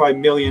 3.5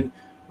 million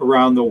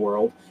around the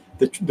world.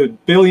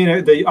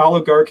 The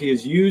oligarchy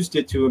has used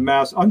it to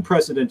amass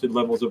unprecedented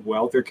levels of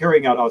wealth. They're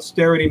carrying out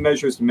austerity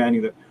measures,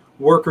 demanding that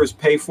workers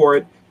pay for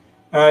it.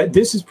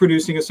 This is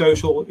producing a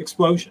social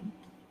explosion.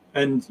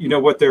 And, you know,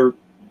 what they're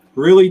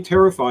really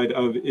terrified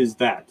of is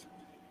that.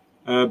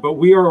 But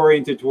we are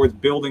oriented towards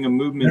building a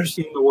movement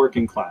in the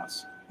working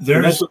class.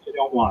 And that's what they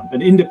don't want,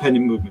 an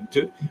independent movement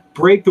to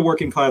break the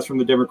working class from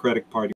the Democratic Party.